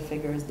current male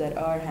figures that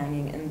are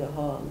hanging in the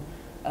hall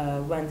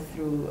went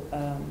through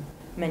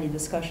many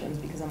discussions,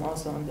 because I'm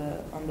also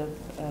on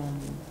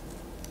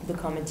the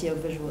Committee of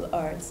Visual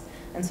Arts,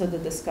 and so the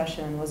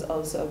discussion was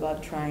also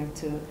about trying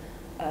to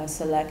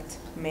select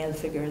male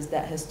figures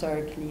that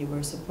historically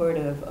were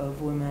supportive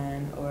of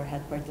women or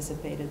had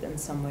participated in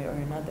some way or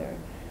another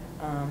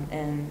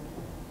in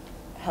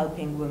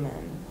helping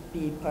women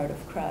be part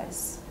of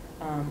Christ,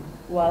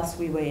 whilst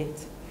we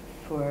wait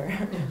for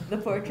the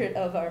portrait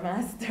of our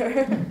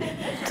master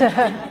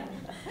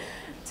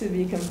to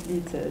be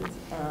completed.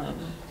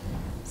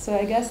 So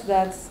I guess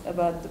that's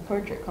about the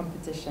portrait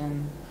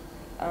competition.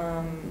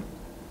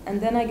 And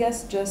then I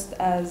guess just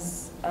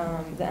as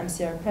the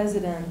MCR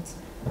president,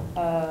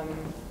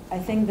 I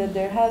think that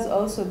there has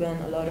also been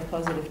a lot of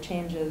positive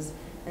changes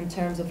in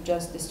terms of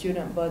just the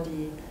student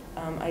body.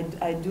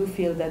 I do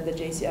feel that the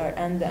JCR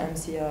and the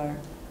MCR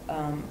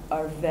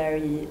are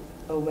very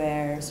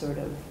aware, sort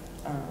of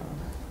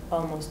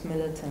almost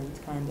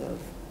militant kind of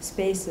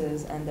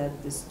spaces, and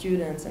that the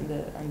students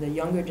and the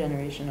younger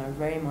generation are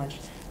very much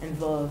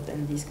involved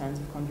in these kinds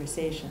of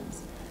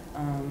conversations.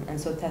 And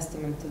so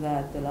testament to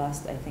that, the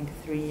last, I think,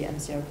 3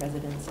 MCR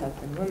presidents have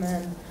been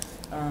women.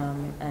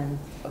 And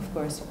of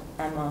course,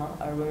 Emma,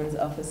 our women's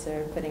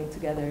officer, putting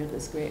together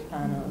this great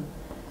panel.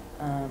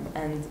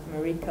 And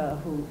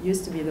Marieke, who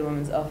used to be the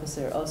women's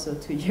officer also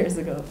 2 years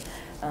ago,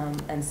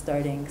 and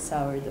starting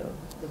Sourdough,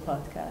 the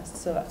podcast.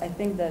 So I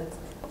think that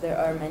there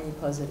are many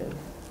positive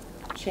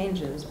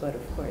changes, but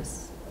of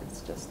course,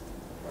 it's just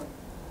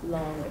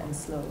long and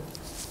slow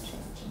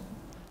change.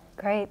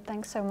 Great,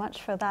 thanks so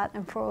much for that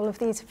and for all of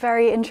these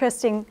very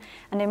interesting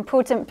and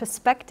important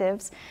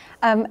perspectives.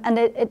 And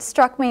it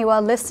struck me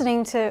while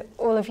listening to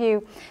all of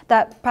you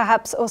that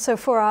perhaps also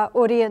for our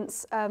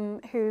audience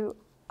who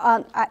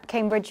aren't at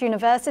Cambridge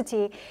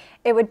University,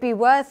 it would be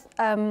worth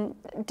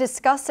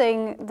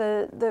discussing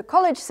the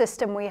college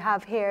system we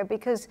have here,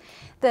 because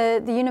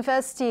the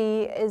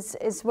university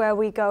is where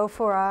we go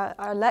for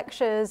our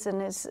lectures and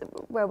is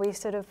where we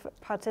sort of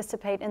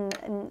participate in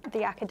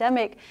the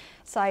academic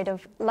side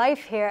of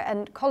life here,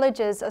 and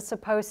colleges are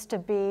supposed to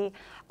be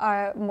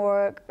our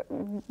more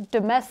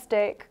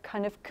domestic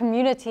kind of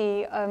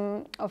community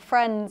of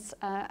friends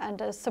and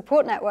a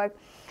support network.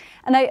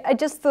 And I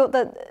just thought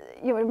that,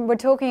 you know, we're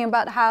talking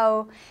about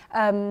how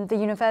the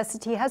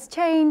university has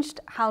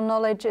changed, how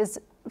knowledge is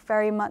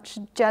very much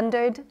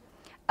gendered.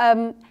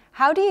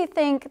 How do you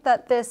think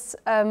that this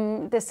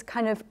this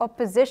kind of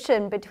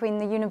opposition between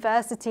the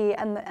university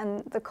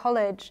and the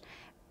college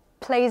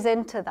plays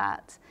into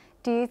that?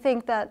 Do you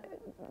think that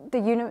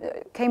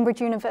the Cambridge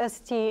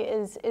University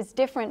is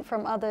different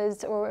from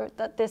others, or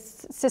that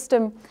this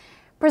system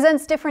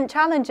presents different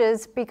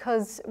challenges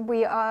because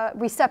we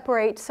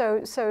separate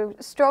so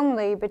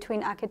strongly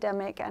between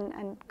academic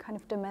and kind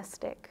of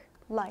domestic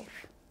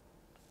life?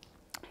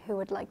 Who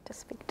would like to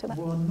speak to that?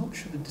 Well, I'm not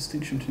sure the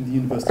distinction between the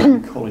university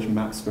and the college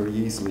maps very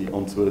easily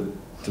onto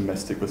a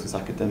domestic versus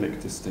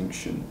academic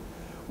distinction.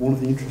 One of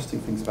the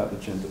interesting things about the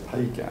gender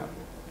pay gap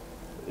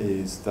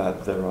is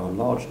that there are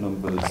large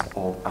numbers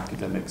of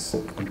academics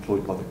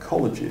employed by the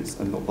colleges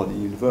and not by the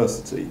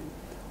university,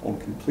 on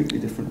completely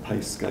different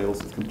pay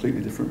scales with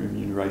completely different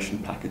remuneration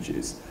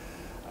packages.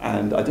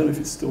 And I don't know if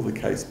it's still the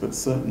case, but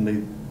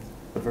certainly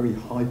a very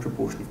high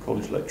proportion of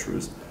college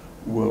lecturers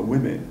were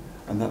women,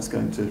 and that's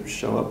going to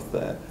show up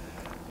there.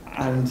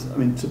 And I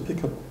mean, to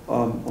pick up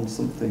on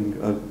something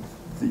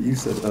that you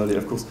said earlier,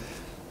 of course,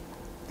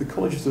 the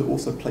colleges are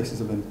also places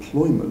of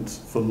employment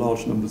for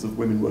large numbers of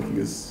women working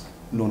as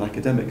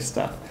non-academic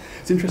staff.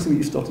 It's interesting that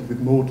you started with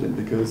Magdalen,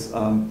 because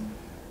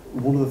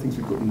one of the things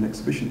we've got in an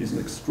exhibition is an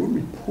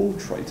extraordinary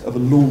portrait of a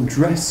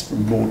laundress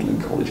from Magdalen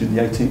College in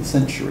the 18th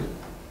century.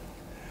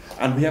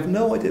 And we have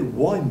no idea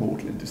why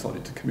Magdalene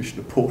decided to commission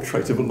a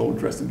portrait of a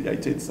laundress in the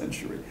 18th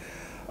century.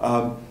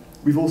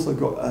 We've also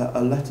got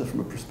a letter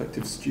from a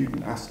prospective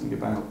student asking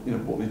about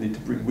what they need to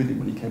bring with him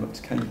when he came up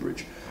to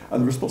Cambridge.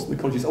 And the response from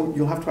the college is, oh,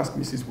 you'll have to ask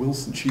Mrs.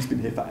 Wilson, she's been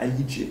here for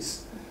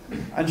ages.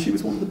 And she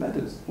was one of the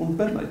bedders, one of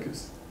the bed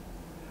makers.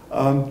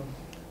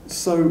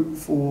 So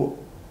for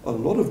a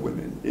lot of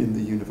women in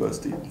the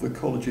university, the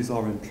colleges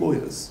are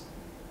employers,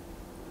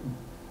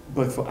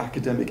 both for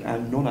academic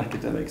and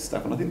non-academic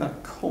staff. And I think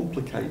that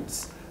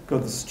complicates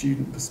the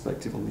student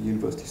perspective on the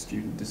university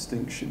student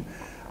distinction.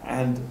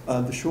 And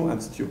the short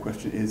answer to your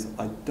question is,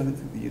 I don't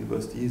think the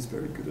university is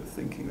very good at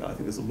thinking that. I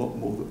think there's a lot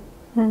more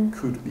that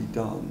could be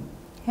done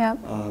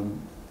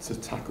to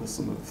tackle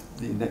some of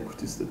the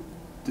inequities that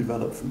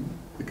develop from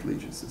the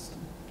collegiate system.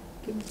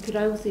 Could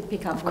I also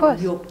pick up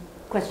on your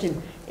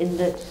question in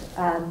that,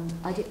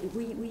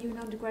 were you an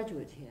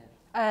undergraduate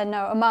here?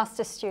 No, a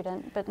master's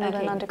student, but not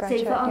an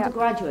undergraduate. So for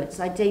undergraduates,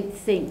 I don't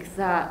think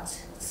that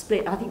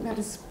split, I think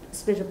that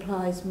split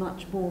applies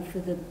much more for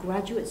the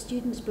graduate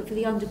students, but for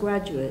the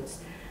undergraduates,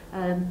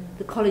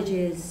 the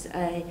colleges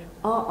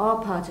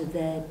are part of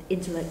their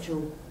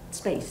intellectual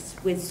space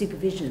with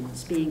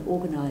supervisions being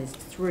organised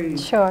through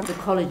the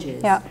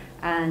colleges. Yeah.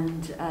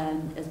 And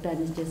as Ben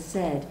has just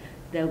said,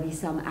 there'll be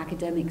some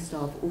academic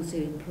staff also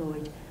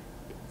employed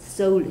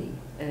solely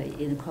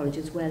in a college,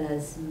 as well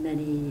as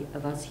many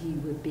of us who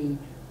would be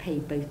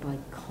paid both by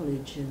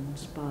college and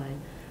by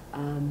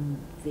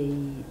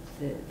the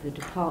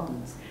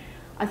departments.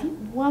 I think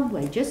one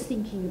way, just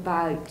thinking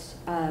about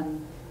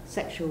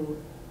sexual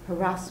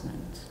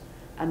harassment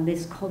and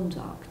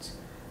misconduct,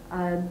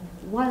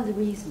 one of the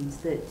reasons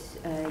that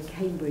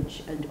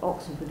Cambridge and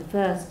Oxford were the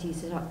first to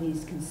set up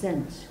these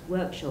consent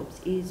workshops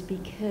is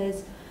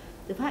because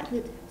the fact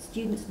that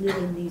students live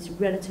in these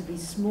relatively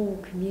small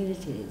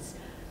communities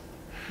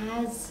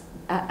has,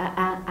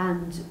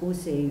 and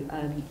also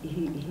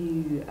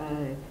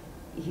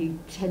who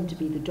tend to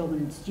be the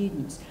dominant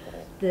students,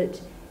 that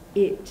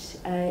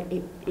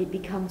it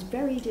becomes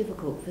very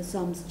difficult for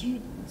some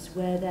students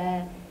where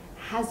there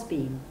has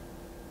been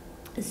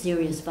a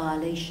serious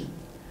violation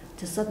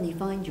to suddenly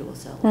find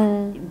yourself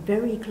in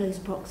very close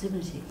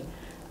proximity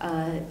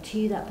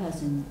to that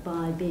person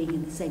by being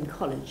in the same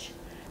college.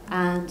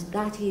 And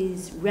that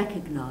is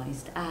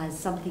recognised as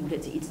something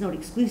that it's not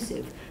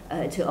exclusive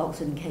to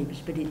Oxford and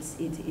Cambridge, but it's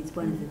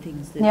one of the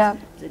things that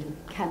sort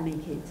of can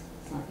make it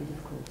slightly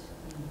difficult.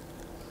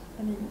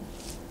 I mean,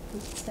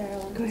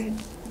 Sarah, go ahead.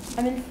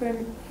 I mean,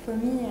 for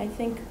me, I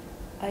think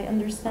I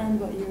understand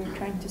what you're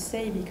trying to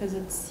say, because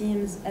it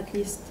seems, at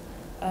least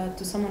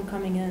to someone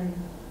coming in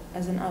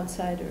as an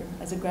outsider,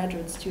 as a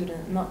graduate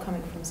student, not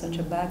coming from such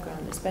a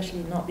background,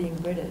 especially not being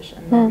British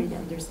and not really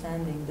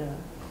understanding the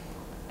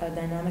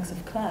dynamics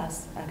of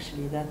class,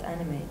 actually, that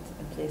animate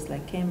a place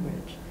like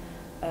Cambridge.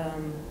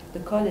 The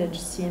college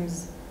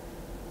seems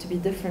to be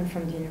different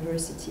from the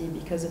university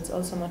because it's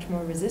also much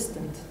more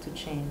resistant to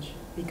change,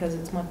 because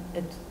it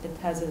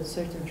has a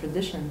certain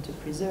tradition to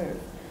preserve.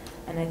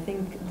 And I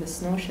think this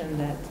notion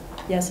that,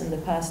 yes, in the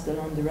past the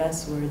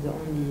laundress were the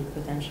only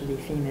potentially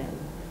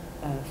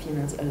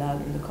females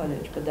allowed in the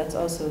college, but that's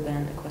also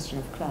then a question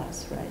of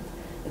class, right?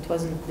 It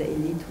wasn't the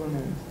elite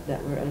women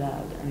that were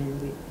allowed. I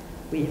mean,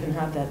 we even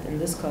have that in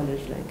this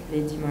college, like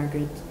Lady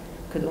Margaret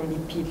could only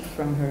peep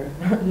from her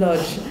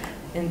lodge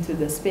into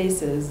the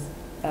spaces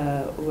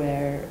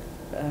where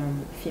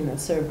female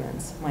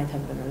servants might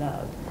have been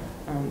allowed.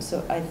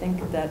 So I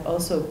think that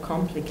also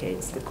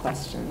complicates the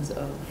questions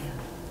of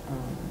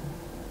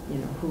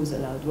who's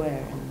allowed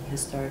where, and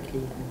historically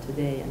and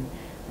today,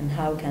 and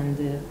how can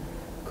the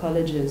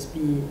colleges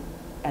be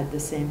at the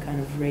same kind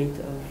of rate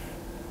of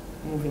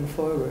moving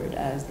forward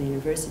as the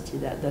university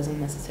that doesn't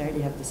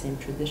necessarily have the same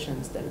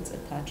traditions that it's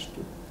attached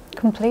to.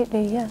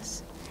 Completely,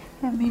 yes.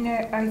 Yeah. I mean,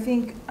 I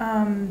think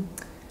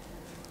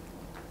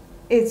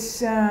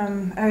it's,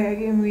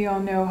 again, we all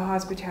know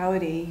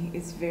hospitality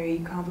is very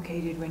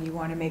complicated when you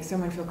want to make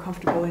someone feel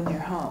comfortable in your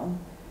home,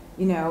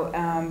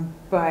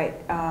 but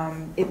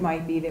it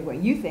might be that what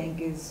you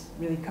think is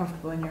really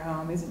comfortable in your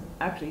home isn't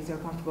actually so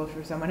comfortable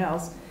for someone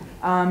else,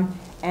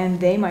 and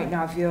they might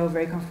not feel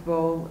very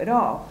comfortable at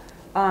all.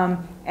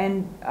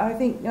 And I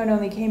think not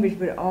only Cambridge,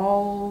 but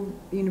all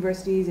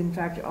universities, in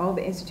fact, all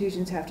the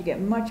institutions have to get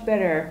much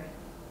better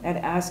at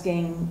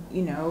asking,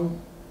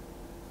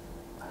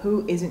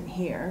 who isn't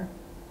here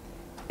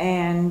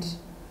and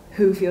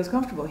who feels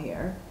comfortable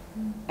here,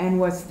 and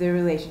what's the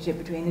relationship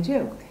between the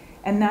two.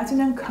 And that's an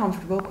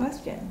uncomfortable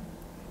question.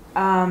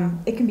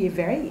 It can be a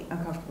very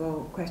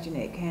uncomfortable question.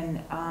 It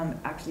can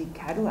actually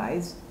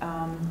catalyze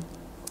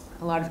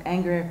a lot of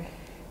anger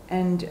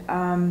and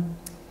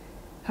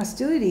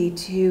hostility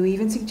to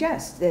even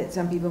suggest that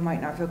some people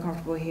might not feel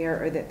comfortable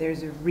here, or that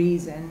there's a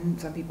reason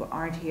some people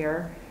aren't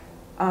here.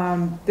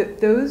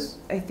 Those,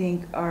 I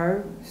think,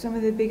 are some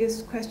of the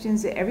biggest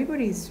questions that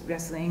everybody's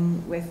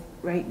wrestling with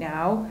right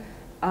now,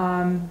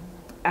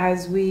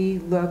 as we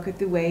look at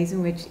the ways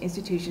in which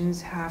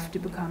institutions have to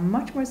become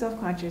much more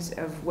self-conscious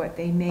of what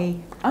they may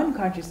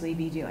unconsciously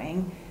be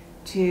doing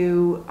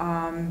to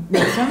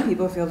make some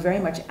people feel very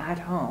much at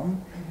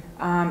home,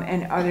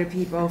 and other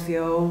people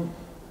feel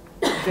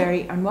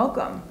very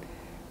unwelcome.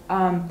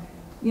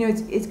 You know,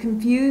 it's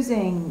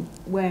confusing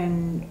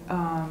when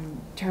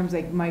terms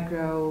like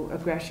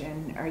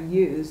microaggression are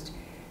used,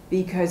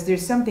 because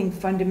there's something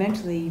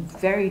fundamentally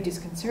very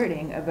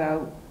disconcerting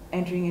about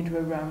entering into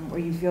a room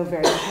where you feel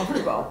very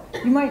uncomfortable.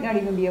 You might not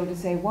even be able to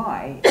say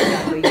why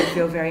exactly you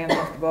feel very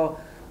uncomfortable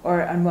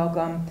or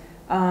unwelcome,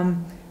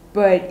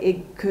 but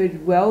it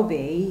could well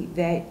be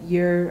that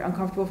you're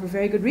uncomfortable for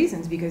very good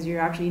reasons, because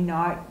you're actually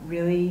not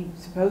really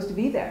supposed to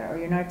be there, or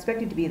you're not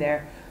expected to be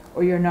there,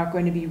 or you're not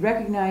going to be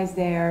recognized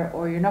there,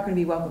 or you're not going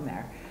to be welcome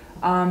there.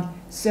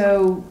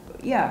 So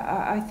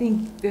yeah, I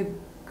think the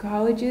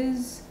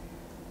colleges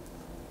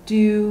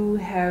do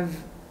have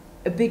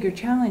a bigger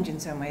challenge in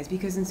some ways,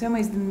 because in some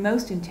ways the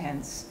most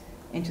intense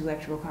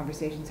intellectual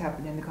conversations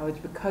happen in the college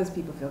because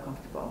people feel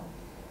comfortable.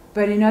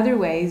 But in other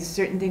ways,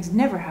 certain things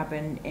never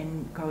happen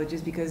in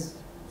colleges because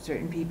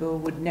certain people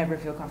would never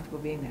feel comfortable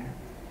being there.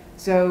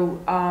 So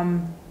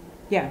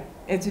yeah,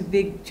 it's a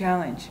big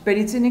challenge, but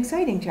it's an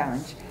exciting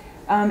challenge.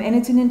 And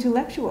it's an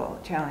intellectual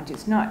challenge.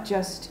 It's not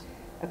just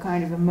a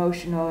kind of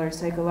emotional or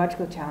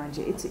psychological challenge.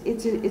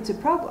 It's a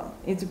problem.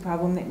 It's a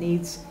problem that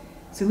needs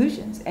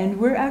solutions. And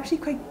we're actually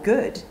quite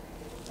good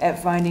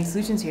at finding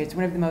solutions here. It's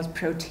one of the most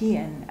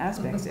protean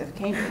aspects of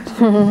Cambridge,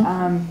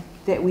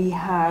 that we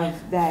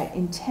have that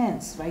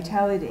intense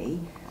vitality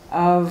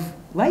of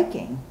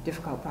liking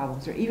difficult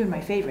problems, or even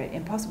my favorite,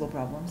 impossible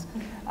problems.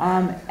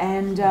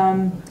 And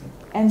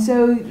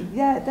so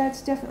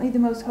that's definitely the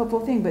most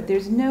hopeful thing, but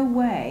there's no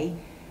way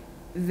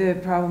the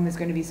problem is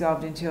going to be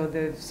solved until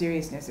the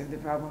seriousness of the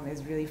problem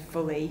is really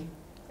fully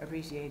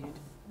appreciated.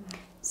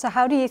 So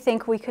how do you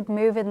think we could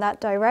move in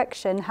that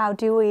direction? How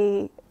do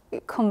we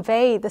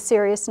convey the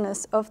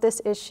seriousness of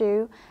this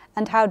issue,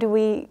 and how do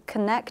we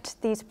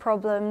connect these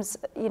problems?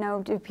 You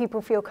know, do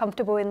people feel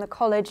comfortable in the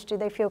college? Do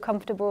they feel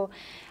comfortable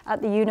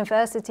at the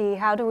university?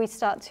 How do we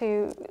start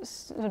to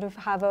sort of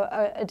have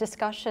a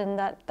discussion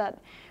that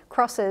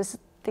crosses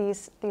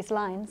these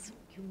lines?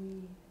 Can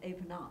we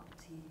open up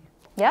to...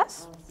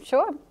 Yes,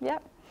 sure, yeah.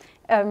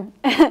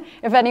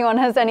 If anyone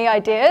has any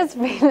ideas,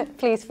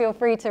 please feel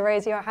free to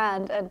raise your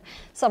hand and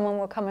someone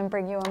will come and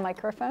bring you a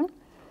microphone.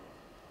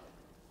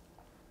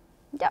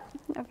 Yeah,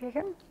 over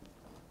here.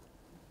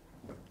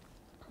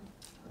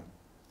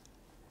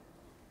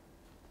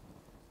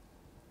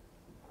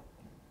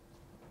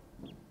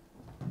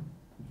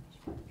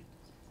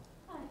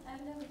 Hi,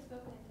 I've never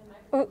spoken into a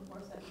microphone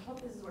before, so I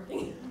hope this is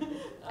working.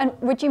 And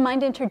would you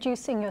mind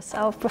introducing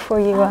yourself before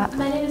you...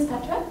 My name is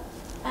Petra.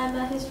 I'm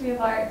a history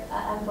of art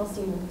MPhil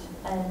student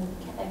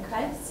at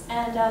Christ.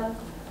 And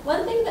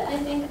one thing that I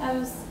think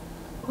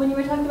when you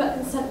were talking about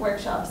consent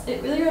workshops,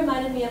 it really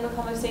reminded me of a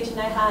conversation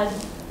I had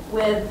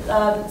with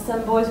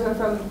some boys who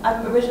are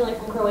I'm originally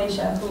from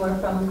Croatia, who are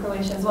from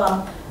Croatia as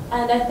well.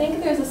 And I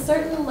think there's a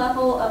certain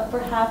level of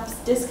perhaps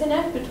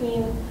disconnect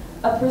between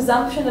a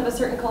presumption of a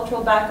certain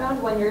cultural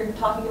background when you're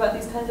talking about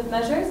these kinds of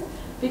measures.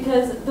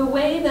 Because the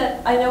way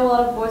that I know a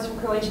lot of boys from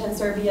Croatia and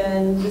Serbia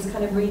and this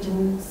kind of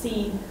region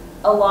see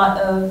a lot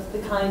of the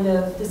kind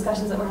of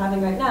discussions that we're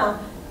having right now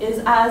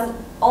is as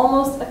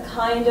almost a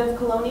kind of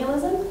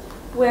colonialism,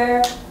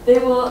 where they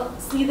will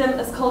see them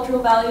as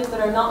cultural values that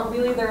are not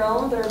really their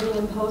own, that are being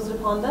imposed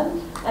upon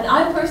them. And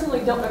I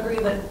personally don't agree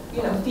that,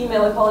 you know,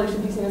 female equality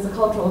should be seen as a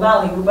cultural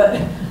value, but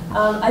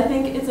I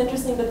think it's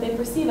interesting that they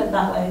perceive it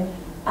that way.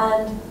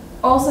 And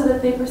also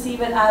that they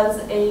perceive it as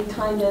a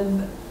kind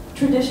of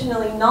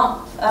traditionally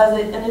not, as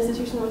an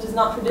institution which has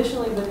not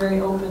traditionally been very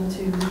open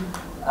to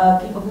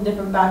people from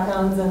different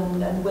backgrounds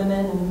and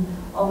women and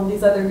all of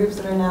these other groups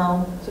that are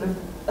now sort of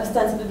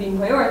ostensibly being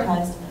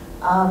prioritized.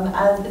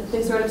 As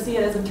they sort of see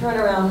it as a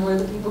turnaround where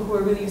the people who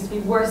are really used to be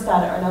worst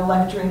at it are now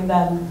lecturing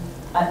them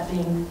at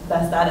being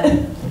best at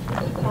it.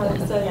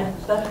 So yeah,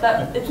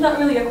 it's not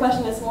really a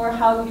question, it's more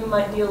how you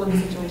might deal with a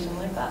situation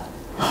like that.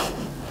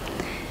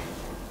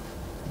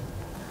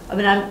 I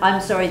mean,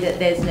 I'm sorry that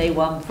there's no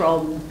one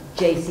from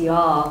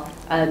JCR.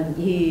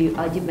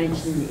 I did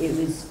mention it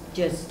was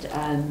just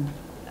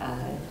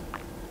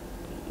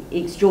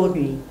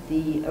extraordinary,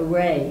 the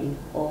array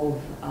of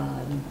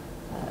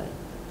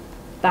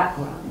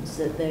backgrounds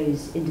that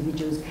those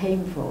individuals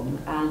came from,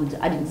 and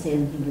I didn't say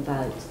anything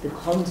about the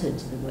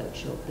content of the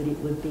workshop, but it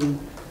would be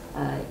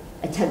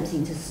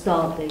attempting to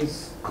start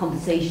those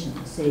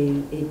conversations, so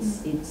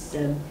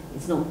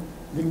it's not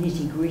the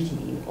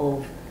nitty-gritty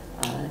of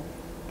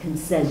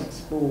consent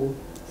for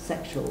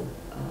sexual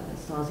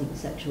starting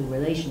sexual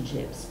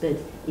relationships, but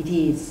it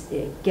is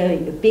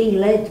being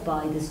led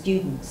by the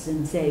students,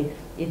 and so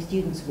if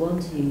students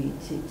want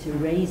to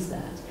raise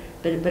that.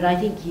 But I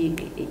think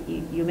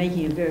you're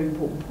making a very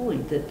important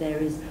point that there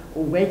is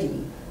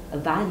already a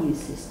value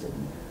system,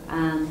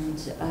 and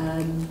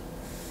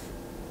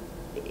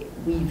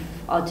we've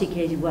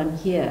articulated one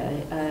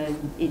here.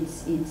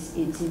 It's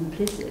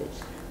implicit,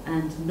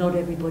 and not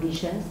everybody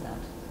shares that.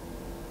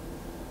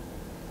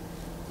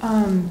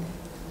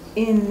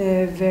 In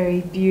the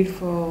very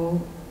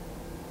beautiful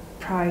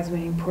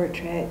prize-winning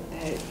portrait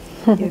that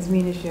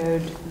Yasmina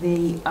showed,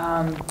 the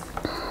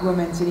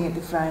woman sitting at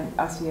the front,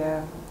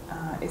 Asya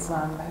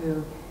Islam,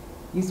 who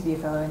used to be a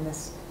fellow in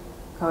this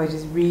college,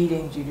 is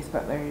reading Judith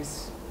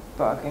Butler's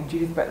book. And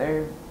Judith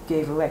Butler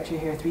gave a lecture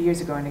here 3 years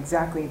ago on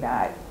exactly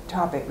that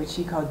topic, which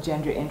she called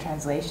Gender in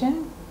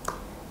Translation.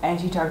 And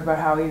she talked about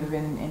how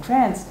even in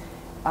France,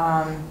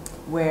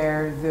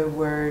 where the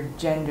word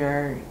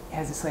gender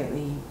has a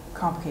slightly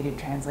complicated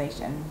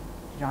translation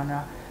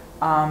genre,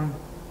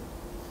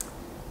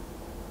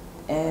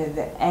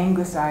 the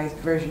anglicized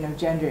version of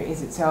gender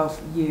is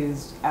itself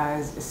used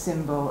as a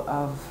symbol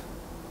of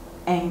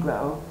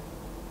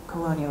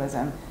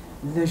Anglo-colonialism.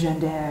 Le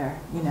gender,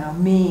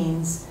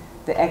 means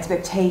the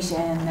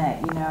expectation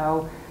that,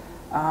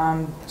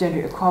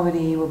 gender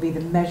equality will be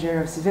the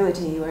measure of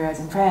civility, whereas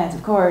in France,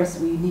 of course,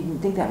 we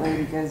needn't think that way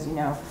because, we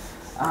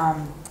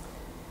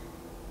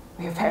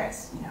have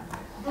Paris,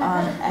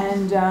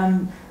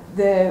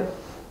 the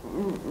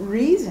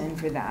reason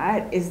for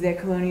that is that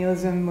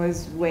colonialism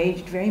was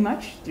waged very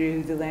much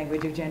through the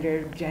language of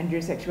gender.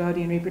 Gender,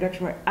 sexuality, and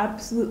reproduction were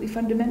absolutely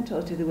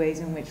fundamental to the ways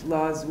in which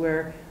laws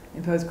were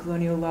imposed,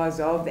 colonial laws.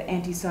 All of the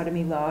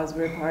anti-sodomy laws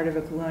were a part of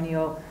a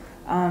colonial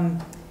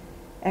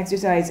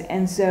exercise.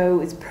 And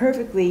so it's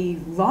perfectly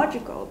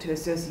logical to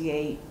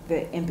associate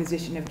the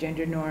imposition of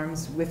gender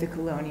norms with a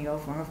colonial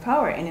form of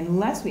power. And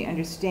unless we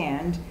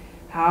understand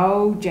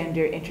how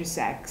gender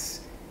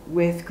intersects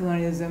with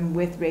colonialism,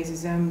 with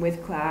racism,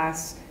 with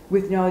class,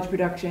 with knowledge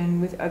production,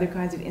 with other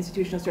kinds of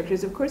institutional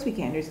structures, of course we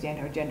can't understand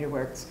how gender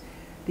works.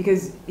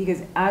 Because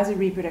as a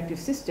reproductive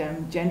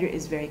system, gender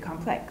is very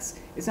complex.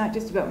 It's not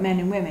just about men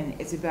and women,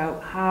 it's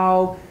about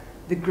how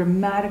the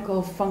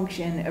grammatical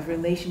function of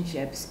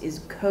relationships is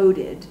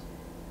coded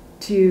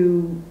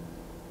to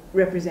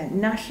represent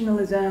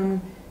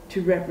nationalism,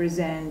 to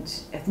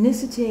represent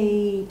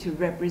ethnicity, to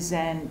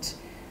represent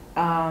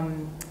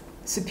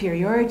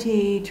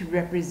superiority, to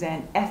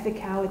represent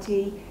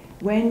ethicality.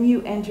 When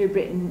you enter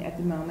Britain at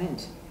the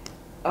moment,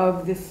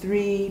 of the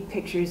 3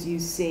 pictures you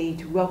see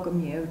to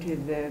welcome you to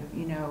the,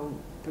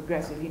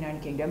 progressive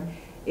United Kingdom,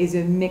 is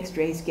a mixed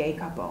race gay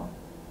couple.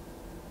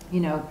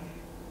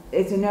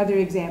 It's another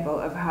example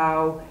of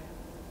how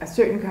a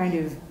certain kind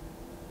of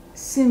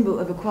symbol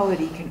of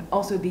equality can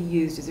also be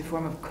used as a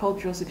form of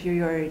cultural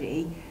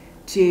superiority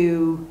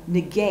to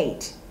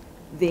negate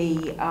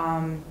the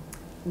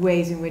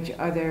ways in which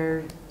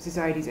other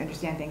societies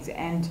understand things.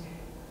 And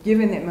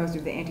given that most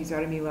of the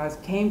anti-sodomy laws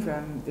came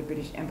from the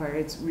British Empire,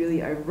 it's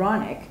really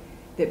ironic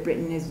that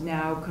Britain is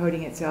now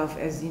coding itself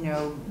as,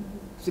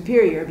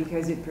 superior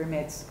because it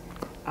permits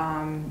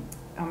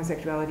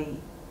homosexuality.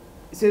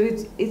 So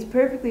it's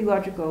perfectly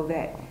logical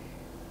that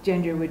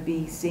gender would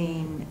be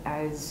seen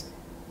as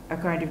a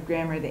kind of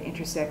grammar that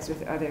intersects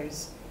with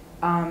others.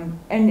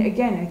 And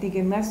again, I think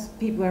unless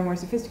people are more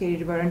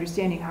sophisticated about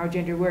understanding how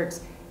gender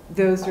works,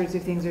 those sorts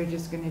of things are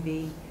just going to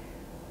be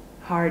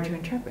hard to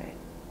interpret.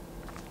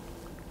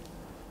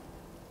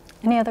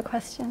 Any other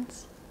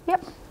questions?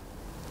 Yep.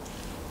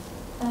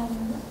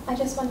 I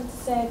just wanted to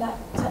say that,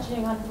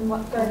 going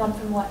on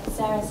from what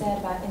Sarah said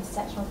about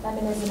intersectional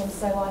feminism and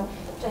so on,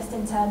 just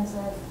in terms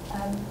of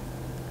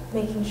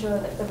making sure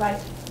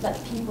that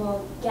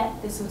people get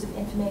this sort of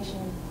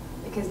information,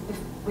 because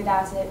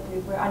without it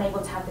we're unable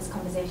to have this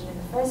conversation in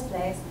the first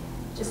place.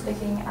 Just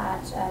looking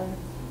at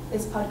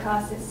this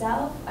podcast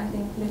itself, I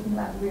think looking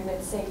around the room,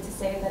 it's safe to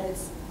say that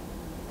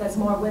there's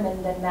more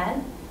women than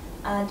men.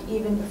 And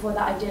even before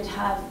that, I did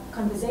have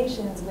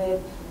conversations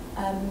with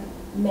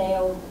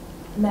male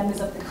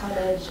members of the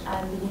college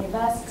and the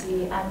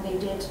university, and they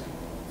did,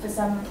 for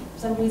some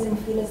reason,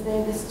 feel as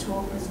though this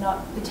talk was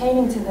not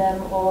pertaining to them,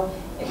 or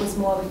it was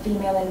more of a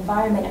female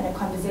environment and a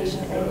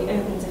conversation only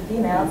open to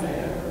females.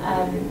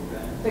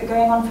 But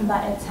going on from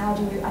that, it's a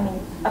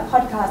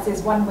podcast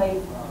is one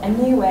way, a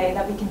new way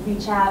that we can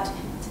reach out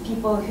to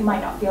people who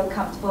might not feel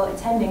comfortable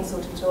attending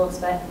sort of talks,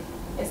 but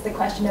it's the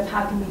question of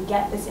how can we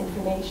get this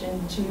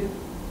information to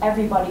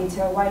everybody,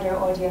 to a wider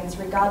audience,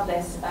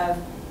 regardless of,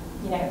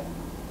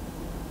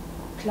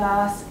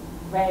 class,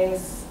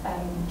 race,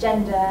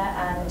 gender,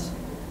 and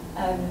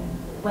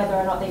whether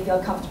or not they feel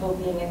comfortable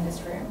being in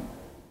this room.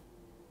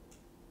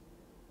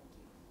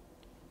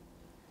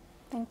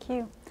 Thank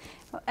you.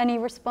 Any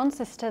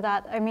responses to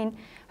that? I mean,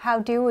 how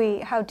do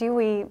we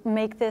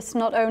make this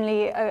not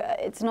only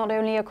it's not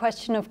only a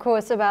question, of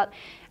course, about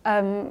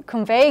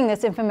conveying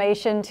this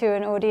information to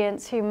an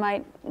audience who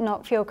might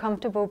not feel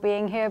comfortable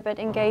being here, but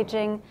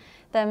engaging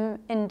them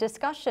in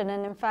discussion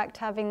and, in fact,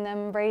 having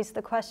them raise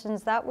the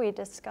questions that we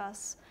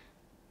discuss.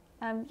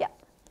 Yeah.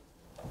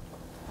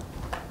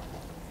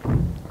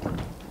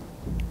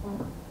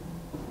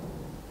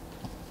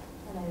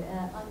 Hello,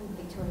 I'm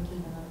Victoria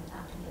Keane, and I'm an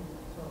applicant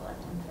for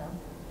Temple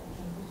at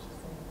Cambridge,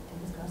 so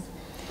fingers crossed.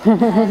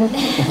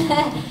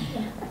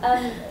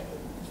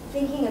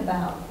 Thinking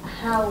about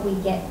how we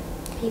get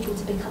people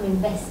to become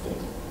invested,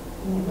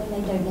 when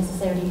they don't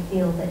necessarily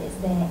feel that it's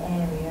their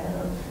area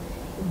of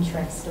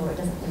interest or it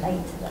doesn't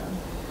relate to them.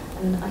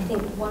 And I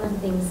think one of the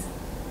things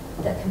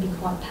that can be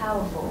quite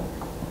powerful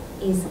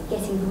is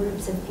getting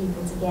groups of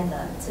people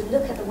together to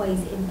look at the ways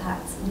it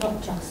impacts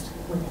not just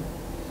women,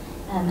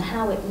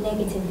 how it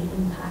negatively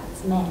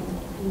impacts men.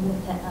 If you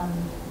look at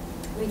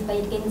Ruth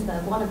Bader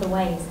Ginsburg, one of the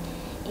ways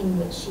in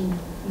which she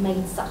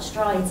made such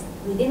strides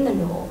within the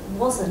law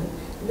wasn't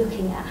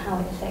looking at how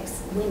it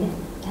affects women,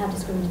 how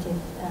discriminative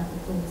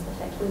laws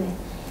affect women.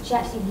 She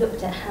actually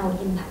looked at how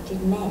it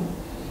impacted men,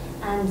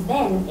 and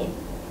then it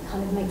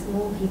kind of makes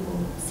more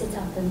people sit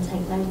up and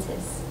take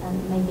notice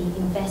and maybe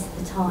invest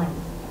the time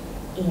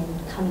in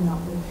coming up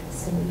with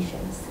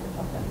solutions to the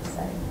problem. So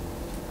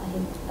I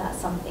think that's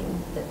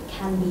something that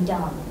can be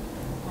done,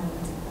 and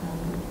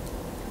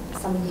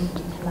something we can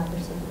do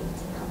collaboratively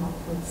to come up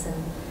with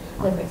some,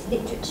 whether it's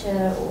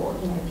literature or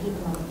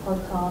people on a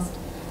podcast,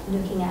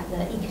 looking at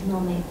the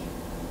economic,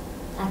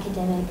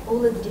 academic,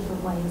 all of the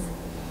different ways,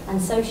 and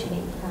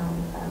socially how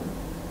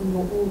we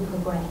will all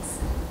progress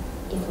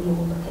if we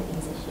all look at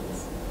these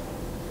issues.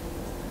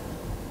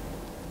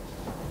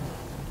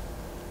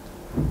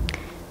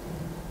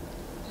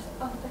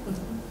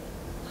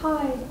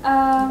 Hi,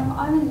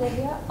 I'm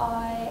Olivia.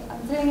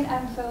 I'm doing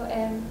an MPhil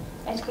in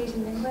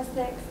Education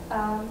Linguistics,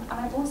 and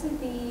I'm also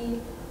the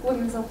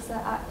Women's Officer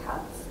at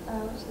CATS,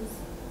 which is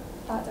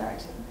that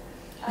direction.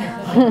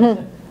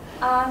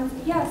 And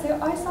yeah, so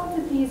I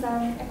started these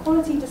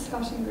equality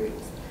discussion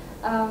groups,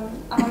 and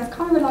I was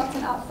kind of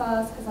reluctant at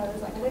first because I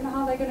was like, I don't know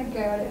how they're going to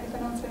go, I don't know if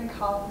anyone's going to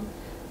come.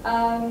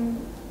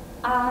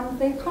 And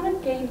they've kind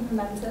of gained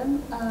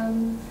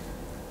momentum.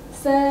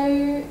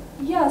 So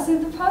yeah, so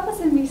the purpose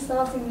of me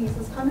starting these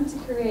was kind of to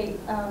create,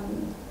 I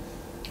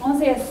want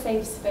to say a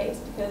safe space,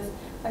 because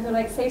I feel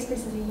like safe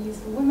spaces are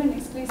used for women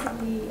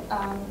exclusively.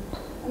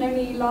 And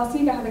only last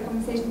week I had a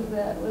conversation with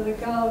a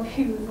girl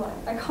who was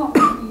like, I can't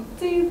believe you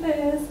do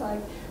this,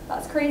 like,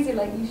 that's crazy,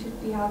 like, you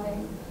should be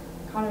having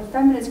kind of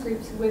feminist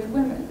groups with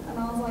women. And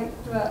I was like,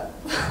 but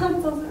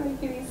that doesn't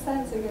make any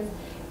sense, because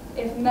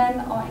if men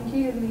are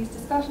included in these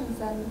discussions,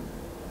 then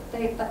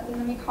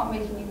we can't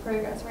make any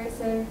progress, right?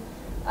 So,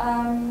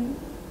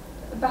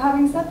 but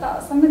having said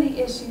that, some of the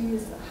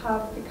issues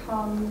have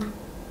become,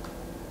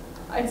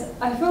 I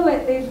feel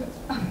like they've,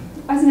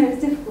 I don't know,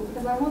 it's difficult,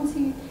 because I want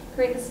to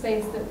create the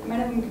space that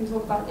men and women can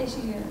talk about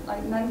issues,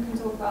 like men can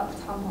talk about the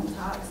tampon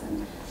tax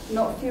and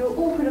not feel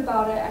awkward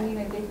about it, and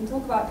they can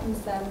talk about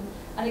consent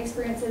and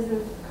experiences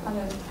of kind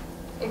of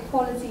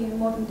equality and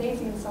modern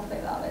dating and stuff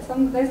like that. Like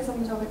those are some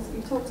of the topics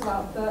we've talked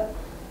about, but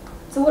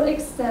to what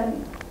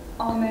extent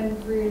are men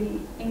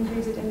really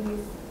included in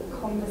these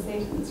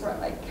conversations, right?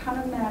 Like, can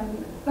a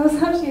man, there was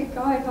actually a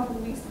guy a couple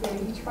of weeks ago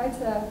who tried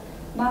to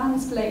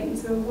mansplain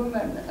to a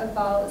woman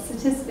about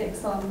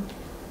statistics on,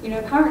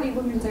 apparently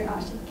women don't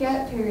actually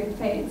get period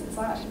pains. It's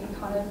actually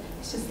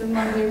it's just the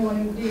Monday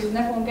morning blues, and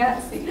everyone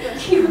gets it. But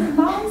he was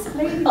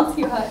mansplaining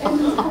to her in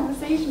this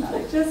conversation,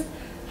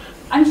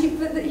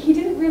 but he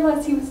didn't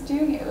realise he was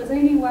doing it. It was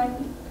only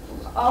when,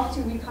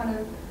 after we kind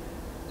of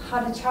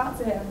had a chat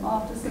to him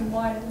after some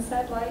wine and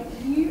said, like,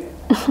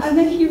 and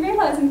then he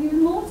realised and he was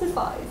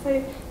mortified.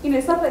 So,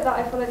 stuff like that,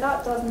 I feel like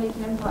that does make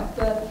an impact.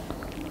 But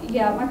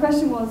yeah, my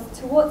question was,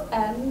 to what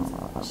end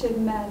should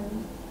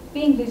men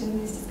be included in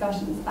these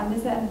discussions, and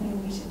is there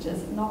anything we should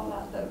just not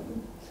let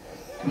them?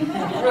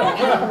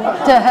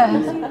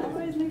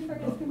 Otherwise, no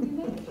progress can be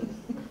made.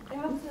 They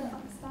have to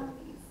understand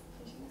these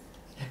issues.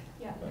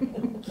 Yeah.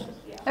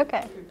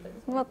 Okay.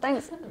 Well,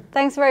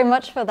 thanks very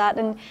much for that.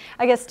 And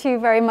I guess two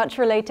very much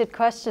related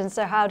questions.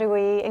 So how do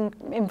we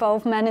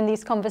involve men in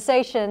these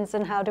conversations,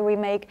 and how do we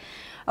make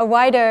a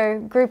wider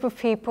group of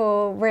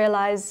people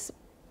realize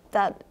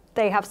that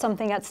they have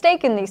something at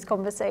stake in these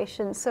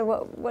conversations?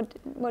 So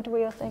what do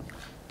we all think?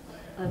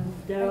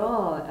 There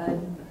are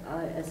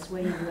a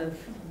swathe of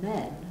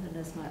men,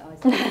 unless my eyes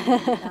are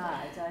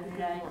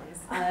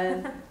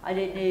bad. I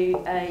don't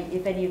know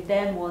if any of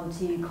them want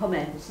to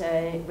comment,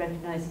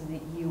 recognising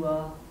that you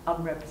are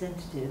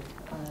unrepresentative,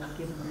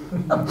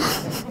 given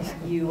that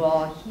you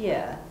are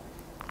here.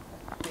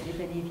 But if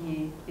any of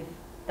you, if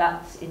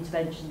that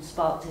intervention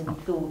sparked any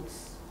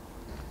thoughts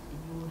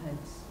in your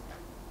heads.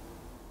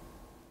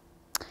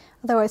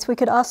 Otherwise, we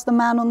could ask the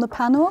man on the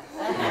panel.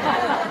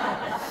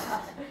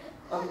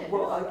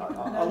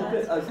 I'll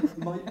admit,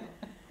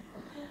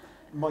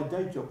 my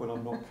day job when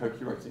I'm not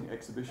co-curating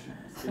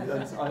exhibitions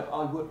is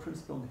I work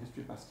principally on the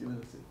history of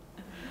masculinity.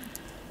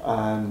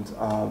 And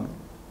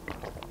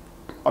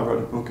I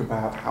wrote a book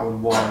about how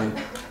and why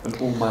an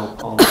all-male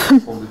parliament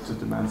responded to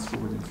demands for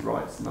women's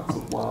rights, and that's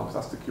sort of why I was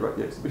asked to curate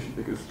the exhibition,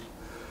 because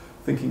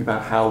thinking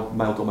about how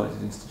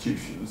male-dominated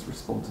institutions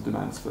respond to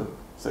demands for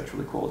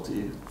sexual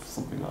equality is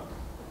something that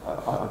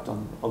I've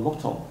done a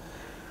lot on.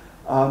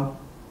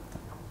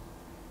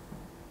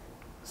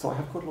 So I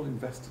have quite a lot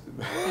invested in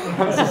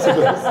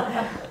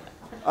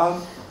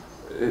that.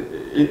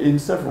 In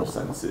several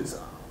senses.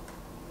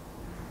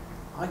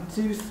 I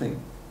do think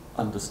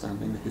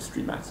understanding the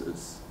history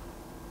matters.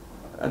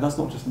 And that's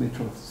not just me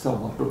trying to sell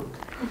my book.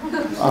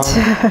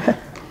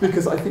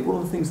 Because I think one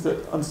of the things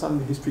that understanding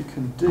the history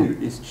can do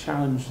is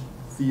challenge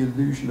the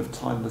illusion of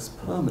timeless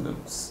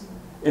permanence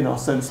in our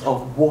sense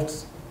of what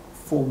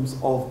forms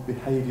of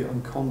behaviour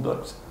and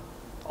conduct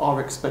are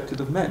expected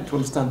of men, to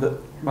understand that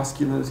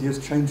masculinity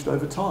has changed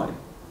over time.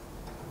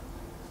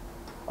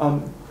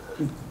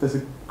 There's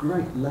a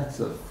great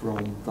letter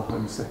from the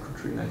Home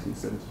Secretary in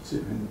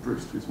 1872, Henry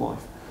Bruce, to his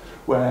wife,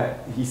 where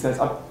he says,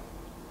 I've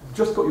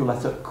just got your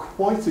letter,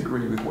 quite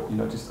agree with what you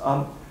noticed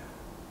about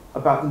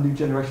the new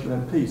generation of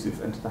MPs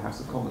who've entered the House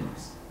of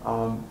Commons.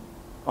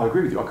 I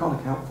agree with you, I can't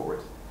account for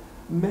it.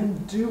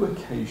 Men do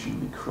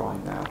occasionally cry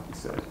now, he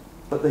said,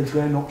 but they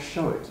dare not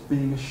show it,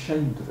 being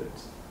ashamed of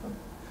it.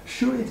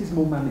 Surely it is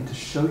more manly to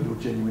show your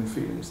genuine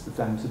feelings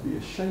than to be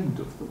ashamed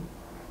of them.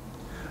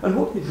 And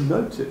what he'd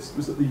noticed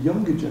was that the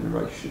younger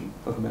generation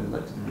of men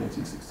elected in the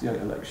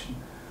 1868 election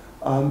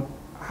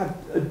had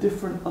a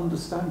different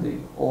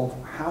understanding of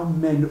how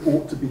men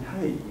ought to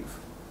behave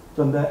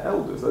than their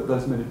elders.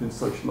 Those men had been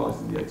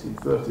socialised in the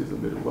 1830s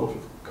amid a wealth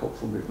of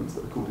cultural movements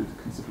that accorded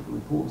considerable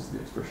importance to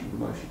the expression of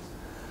emotions.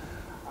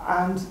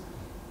 And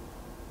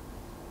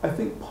I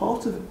think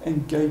part of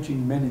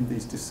engaging men in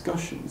these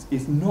discussions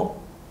is not...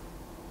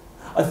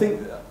 I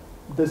think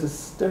there's a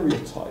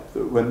stereotype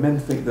that when men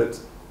think that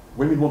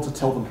women want to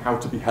tell them how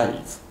to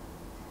behave.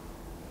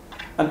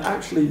 And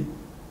actually,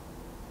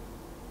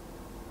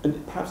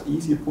 and perhaps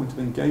easier point of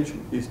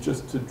engagement is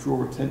just to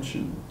draw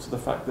attention to the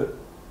fact that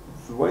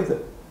the way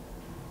that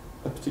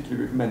a particular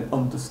group of men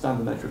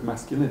understand the nature of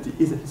masculinity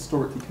is a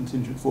historically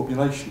contingent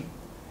formulation.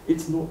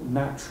 It's not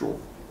natural,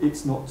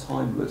 it's not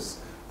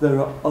timeless. There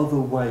are other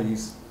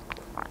ways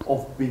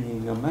of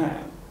being a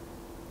man.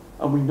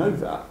 And we know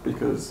that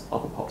because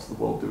other parts of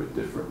the world do it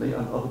differently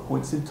and other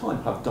points in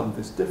time have done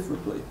this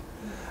differently.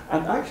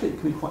 And actually it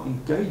can be quite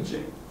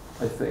engaging,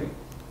 I think,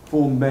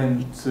 for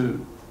men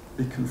to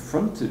be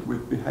confronted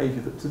with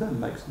behaviour that to them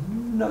makes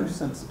no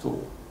sense at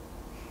all.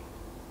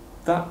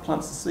 That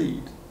plants the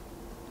seed.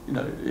 You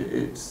know,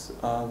 it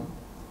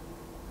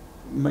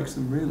makes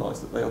them realise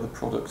that they are the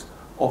product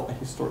of a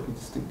historically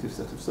distinctive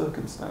set of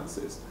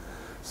circumstances.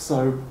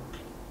 So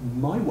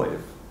my way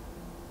of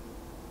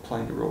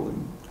playing a role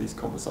in these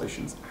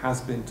conversations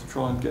has been to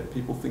try and get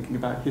people thinking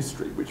about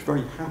history, which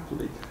very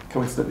happily,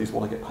 coincidentally, is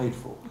what I get paid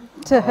for.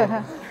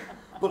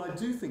 But I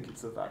do think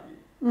it's a value.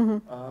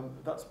 Mm-hmm.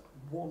 That's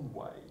one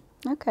way.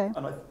 Okay.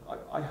 And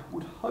I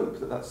would hope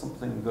that that's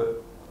something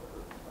that,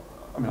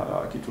 I mean,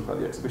 I keep talking about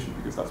the exhibition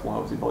because that's why I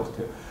was invited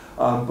here,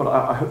 but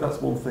I hope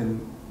that's one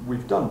thing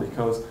we've done,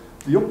 because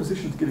the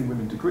opposition to giving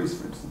women degrees,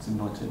 for instance, in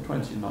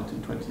 1920 and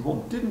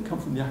 1921, didn't come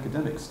from the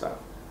academic staff.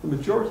 The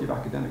majority of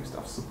academic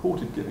staff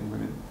supported giving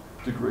women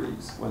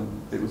degrees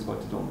when it was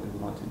voted on in the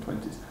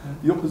 1920s.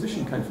 The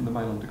opposition came from the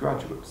male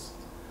undergraduates,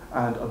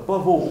 and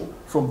above all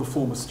from the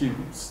former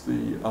students,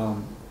 the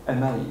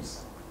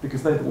MAs,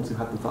 because they're the ones who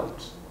had the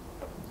vote.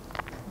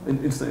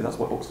 Incidentally, that's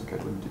why Oxford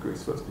gave women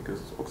degrees first,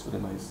 because Oxford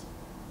MAs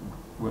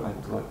weren't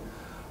able to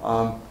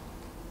vote.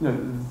 You know,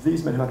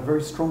 these men who had a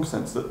very strong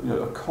sense that, you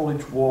know, a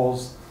college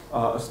was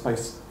a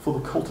space for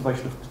the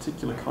cultivation of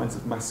particular kinds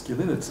of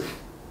masculinity.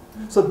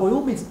 So by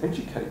all means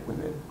educate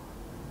women,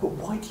 but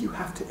why do you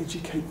have to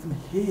educate them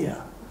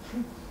here?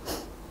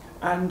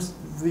 And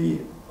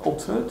the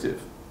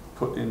alternative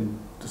put in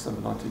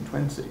December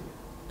 1920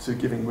 to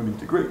giving women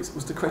degrees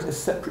was to create a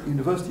separate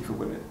university for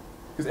women.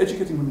 Because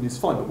educating women is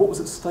fine, but what was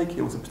at stake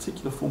here was a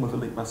particular form of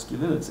elite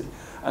masculinity,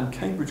 and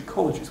Cambridge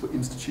colleges were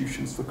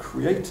institutions for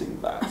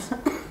creating that.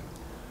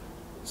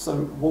 So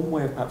one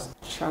way of perhaps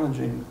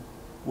challenging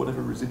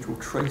whatever residual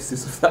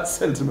traces of that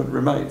sentiment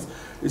remains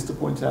is to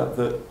point out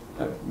that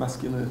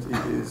masculinity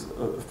is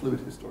a fluid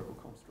historical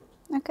construct.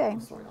 Okay.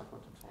 I'm sorry, I went on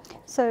too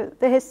far. So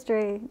the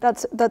history,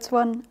 that's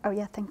one, oh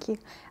yeah, thank you.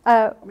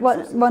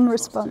 One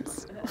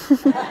response.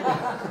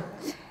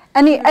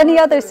 Any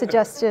other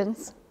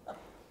suggestions?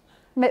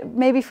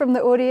 Maybe from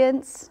the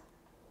audience?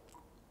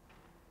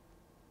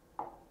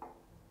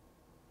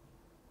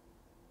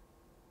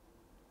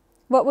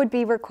 What would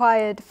be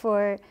required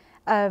for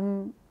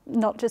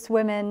not just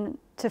women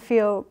to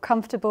feel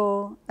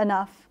comfortable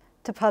enough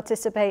to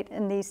participate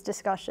in these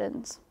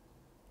discussions?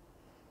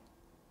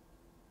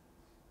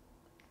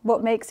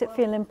 What makes it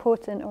feel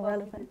important or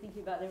relevant?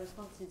 Thinking about their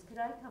responses, could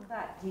I come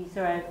back to you?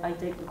 Sorry, I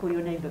don't recall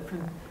your name, but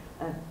from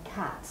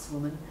Cats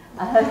woman.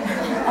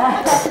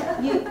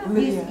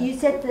 You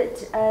said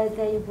that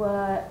they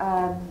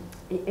were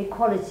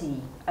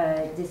equality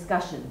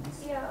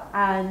discussions, yeah.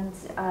 And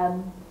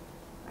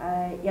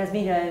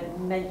Yasmina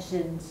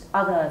mentioned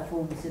other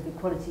forms of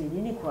equality and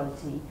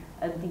inequality,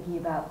 thinking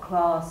about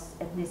class,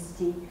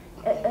 ethnicity.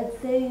 Are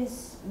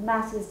those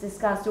matters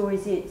discussed, or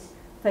is it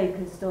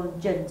focused on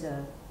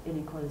gender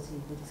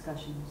inequality, the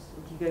discussions,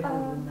 or do you go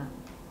further than that?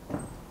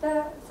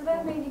 So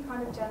they're mainly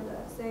kind of gender.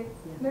 So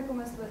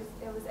Michaelmas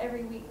was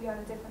every week we had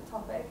a different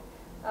topic.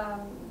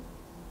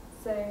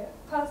 So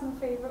personal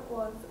favourite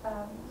was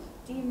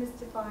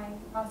demystifying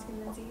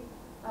masculinity.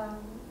 I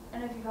don't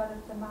know if you've heard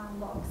of the man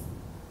box,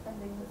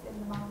 something that's in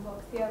the man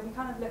box. Yeah, we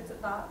kind of looked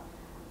at that.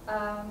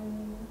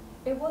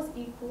 It was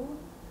equal.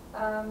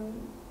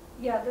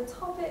 Yeah, the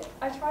topic,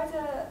 I try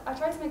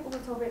to make all the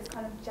topics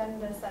kind of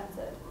gender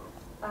centred.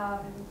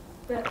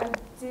 But I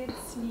did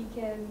sneak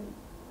in,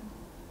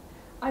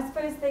 I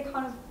suppose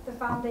the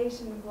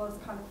foundation was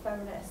kind of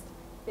feminist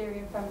theory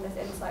and feminist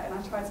insight, and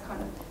I tried to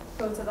kind of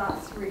filter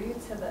that through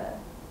to the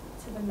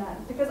men,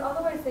 because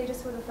otherwise they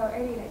just would have felt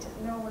alienated.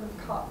 No one would have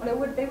cut. Well,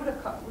 they would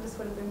have cut. It just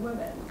would have been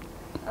women.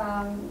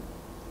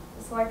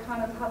 So I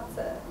kind of had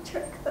to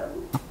trick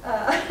them.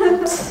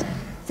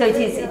 So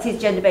it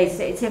is gender based.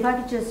 So if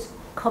I could just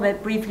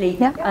comment briefly,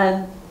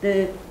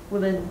 the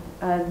woman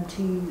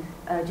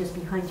just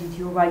behind you to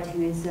your right,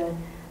 who is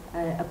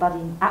a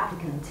budding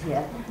applicant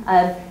here,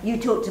 you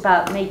talked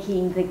about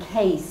making the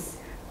case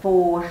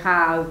for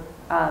how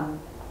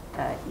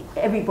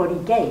everybody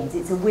gains.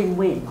 It's a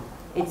win-win.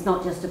 It's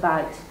not just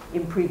about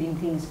improving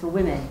things for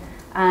women.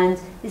 And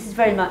this is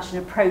very much an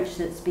approach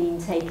that's been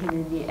taken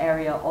in the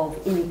area of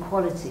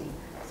inequality.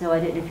 So I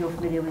don't know if you're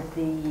familiar with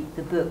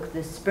the book,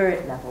 The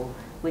Spirit Level,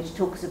 which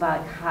talks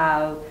about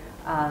how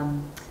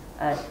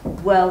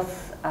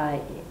wealth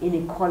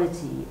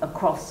inequality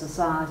across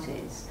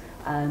societies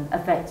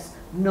affects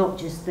not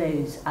just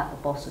those at the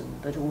bottom,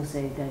 but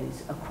also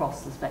those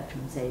across the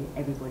spectrum, so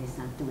everybody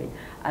stands to win.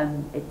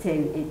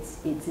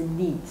 It's a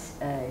neat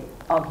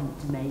argument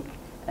to make.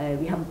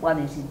 We haven't won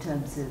it in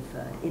terms of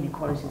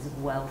inequalities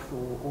of wealth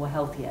or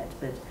health yet,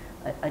 but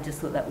I just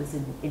thought that was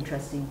an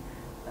interesting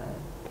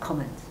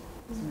comment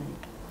to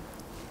make.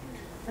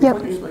 If I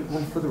could just make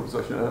one further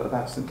observation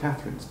about St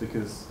Catherine's,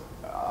 because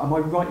am I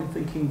right in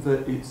thinking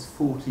that it's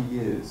 40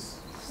 years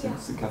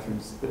since St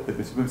Catherine's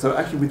admitted women? So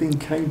actually within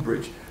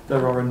Cambridge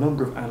there are a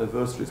number of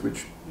anniversaries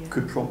which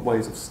could prompt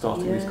ways of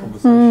starting these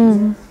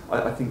conversations.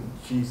 I think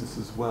Jesus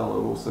as well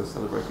are also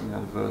celebrating an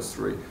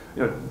anniversary.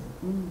 You know,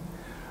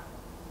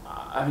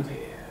 I mean,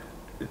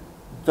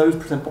 those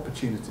present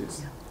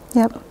opportunities,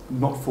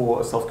 not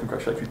for a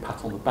self-congratulatory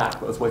pat on the back,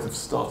 but as ways of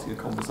starting a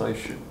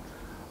conversation.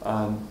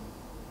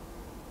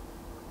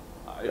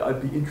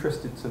 I'd be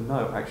interested to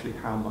know actually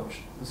how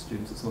much the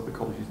students at some of the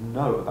colleges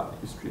know about the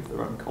history of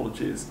their own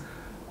colleges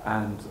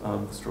and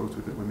the struggles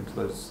with women to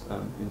those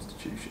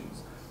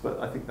institutions. But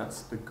I think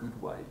that's a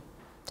good way.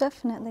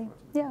 Definitely,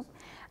 yeah.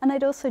 And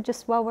I'd also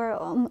just, while we're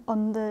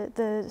on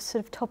the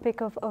sort of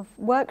topic of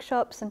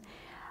workshops, and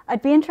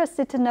I'd be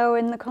interested to know,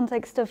 in the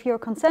context of your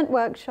consent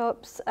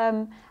workshops,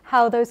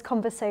 how those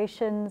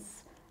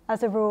conversations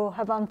as a rule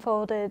have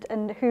unfolded,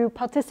 and who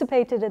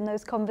participated in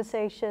those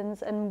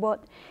conversations, and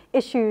what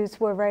issues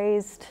were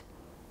raised.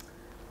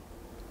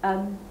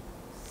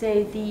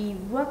 So the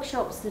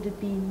workshops that have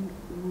been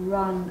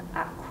run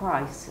at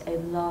Christ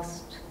over the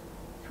last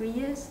 3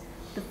 years,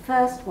 the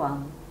first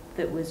one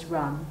that was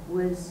run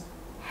was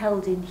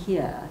held in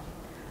here,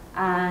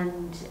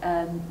 and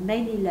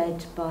mainly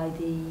led by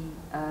the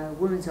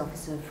women's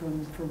officer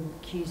from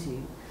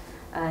CUSU,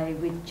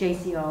 with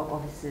JCR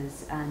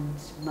officers and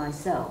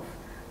myself,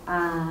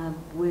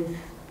 with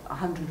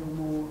 100 or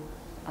more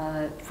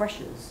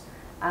freshers,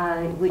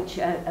 which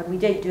and we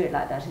don't do it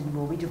like that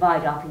anymore. We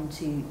divide up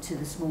into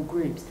the small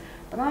groups.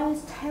 But I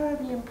was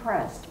terribly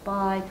impressed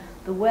by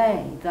the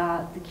way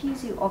that the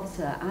CUSU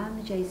officer and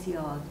the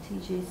JCR, the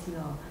two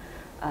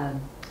JCR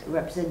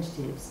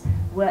representatives,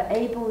 were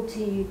able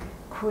to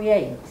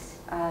create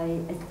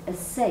a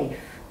safe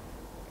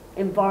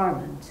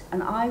environment.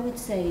 And I would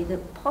say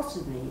that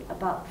possibly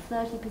about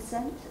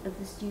 30% of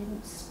the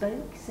students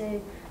spoke. So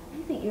if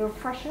you think you're a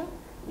fresher,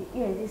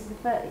 you know, this is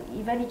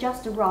you've only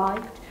just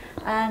arrived,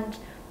 and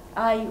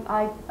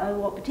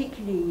what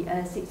particularly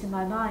sticks in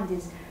my mind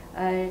is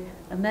a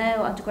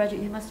male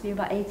undergraduate who must have been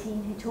about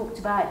 18, who talked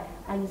about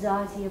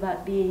anxiety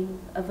about being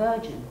a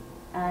virgin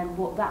and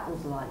what that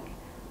was like.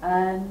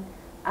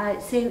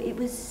 So it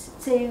was.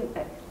 So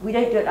we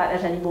don't do it like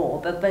that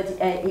anymore, but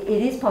it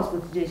is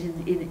possible to do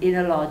it in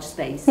a large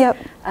space. Yep.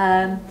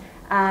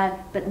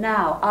 But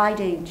now I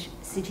don't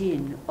sit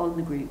in on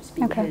the groups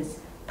because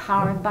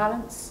power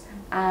imbalance,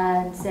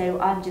 and so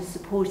I'm just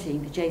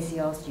supporting the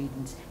JCR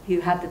students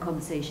who have the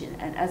conversation.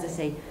 And as I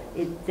say,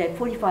 they're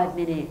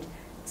 45-minute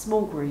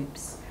small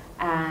groups,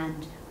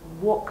 and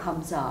what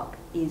comes up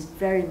is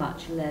very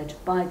much led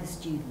by the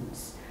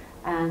students.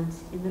 And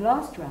in the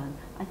last round,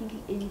 I think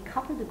in a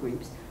couple of the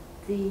groups,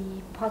 the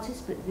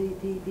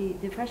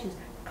the freshers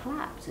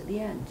clapped at the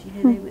end.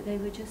 You know, they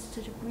were just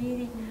sort of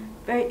really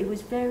it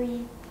was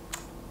very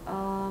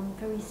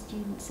very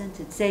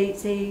student-centered. So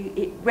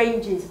it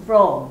ranges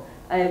from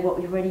what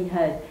we've already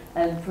heard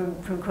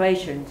from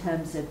Croatia in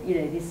terms of, you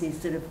know, this is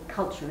sort of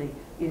culturally,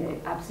 you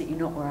know, absolutely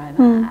not where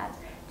I'm at,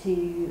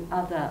 to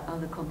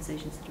other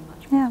conversations that are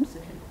much more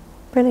specific.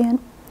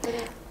 Brilliant.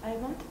 I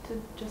wanted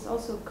to just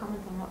also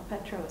comment on what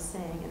Petra was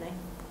saying, and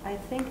I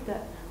think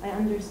that I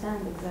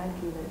understand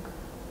exactly like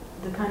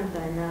the kind of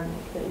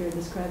dynamic that you're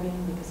describing,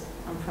 because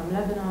I'm from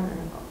Lebanon,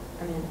 and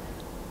I mean,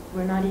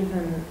 we're not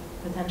even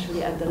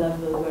potentially at the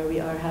level where we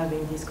are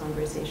having these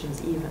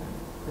conversations even,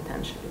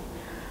 potentially.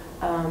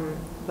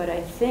 But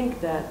I think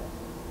that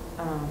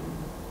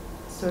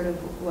sort of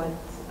what,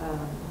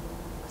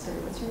 sorry,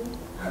 what's your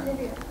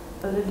name?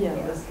 Olivia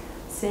was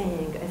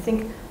saying, I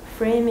think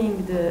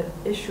framing the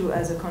issue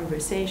as a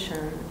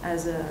conversation,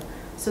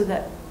 so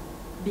that,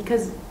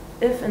 because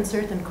if in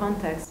certain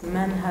contexts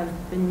men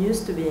have been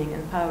used to being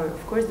in power,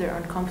 of course they're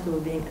uncomfortable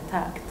being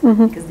attacked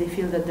because they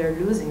feel that they're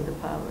losing the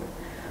power.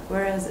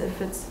 Whereas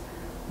if it's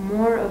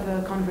more of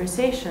a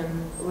conversation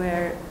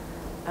where,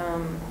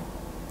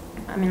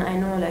 I mean, I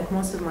know like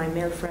most of my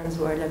male friends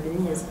who are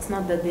Lebanese, it's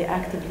not that they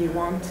actively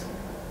want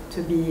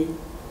to be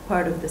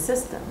part of the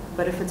system,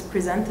 but if it's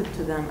presented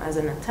to them as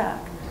an attack,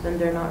 then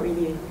they're not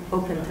really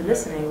open to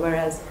listening.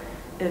 Whereas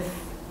if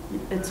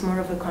it's more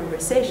of a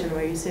conversation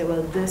where you say,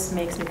 well, this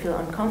makes me feel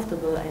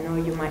uncomfortable, I know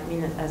you might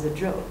mean it as a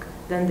joke,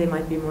 then they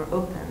might be more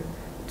open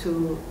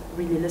to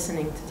really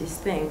listening to these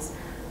things.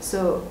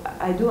 So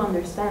I do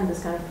understand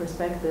this kind of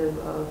perspective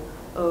of,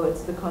 oh,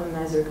 it's the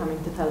colonizer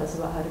coming to tell us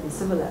about how to be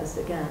civilized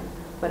again.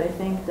 But I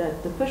think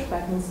that the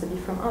pushback needs to be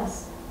from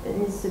us. It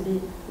needs to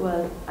be,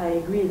 well, I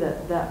agree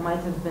that that might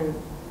have been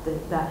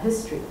that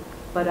history,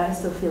 but I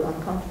still feel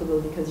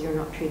uncomfortable because you're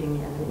not treating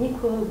me as an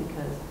equal,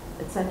 because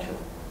etc.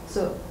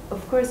 So,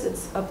 of course,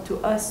 it's up to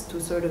us to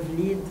sort of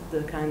lead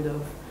the kind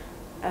of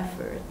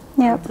effort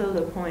until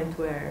the point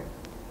where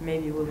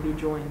maybe we'll be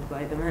joined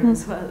by the men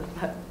as well.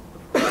 But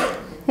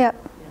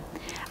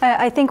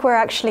I think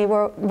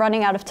we're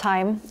running out of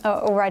time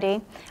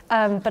already,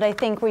 but I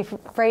think we've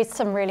raised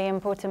some really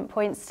important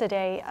points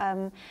today.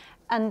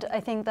 And I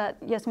think that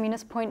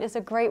Yasmina's point is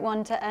a great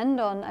one to end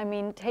on. I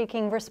mean,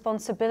 taking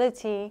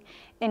responsibility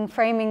in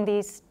framing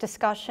these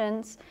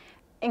discussions,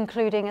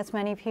 including as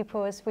many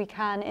people as we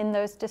can in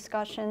those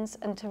discussions,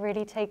 and to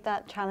really take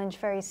that challenge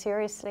very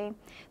seriously.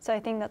 So I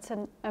think that's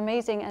an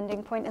amazing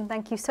ending point, and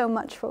thank you so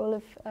much for all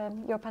of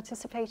your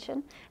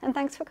participation, and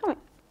thanks for coming.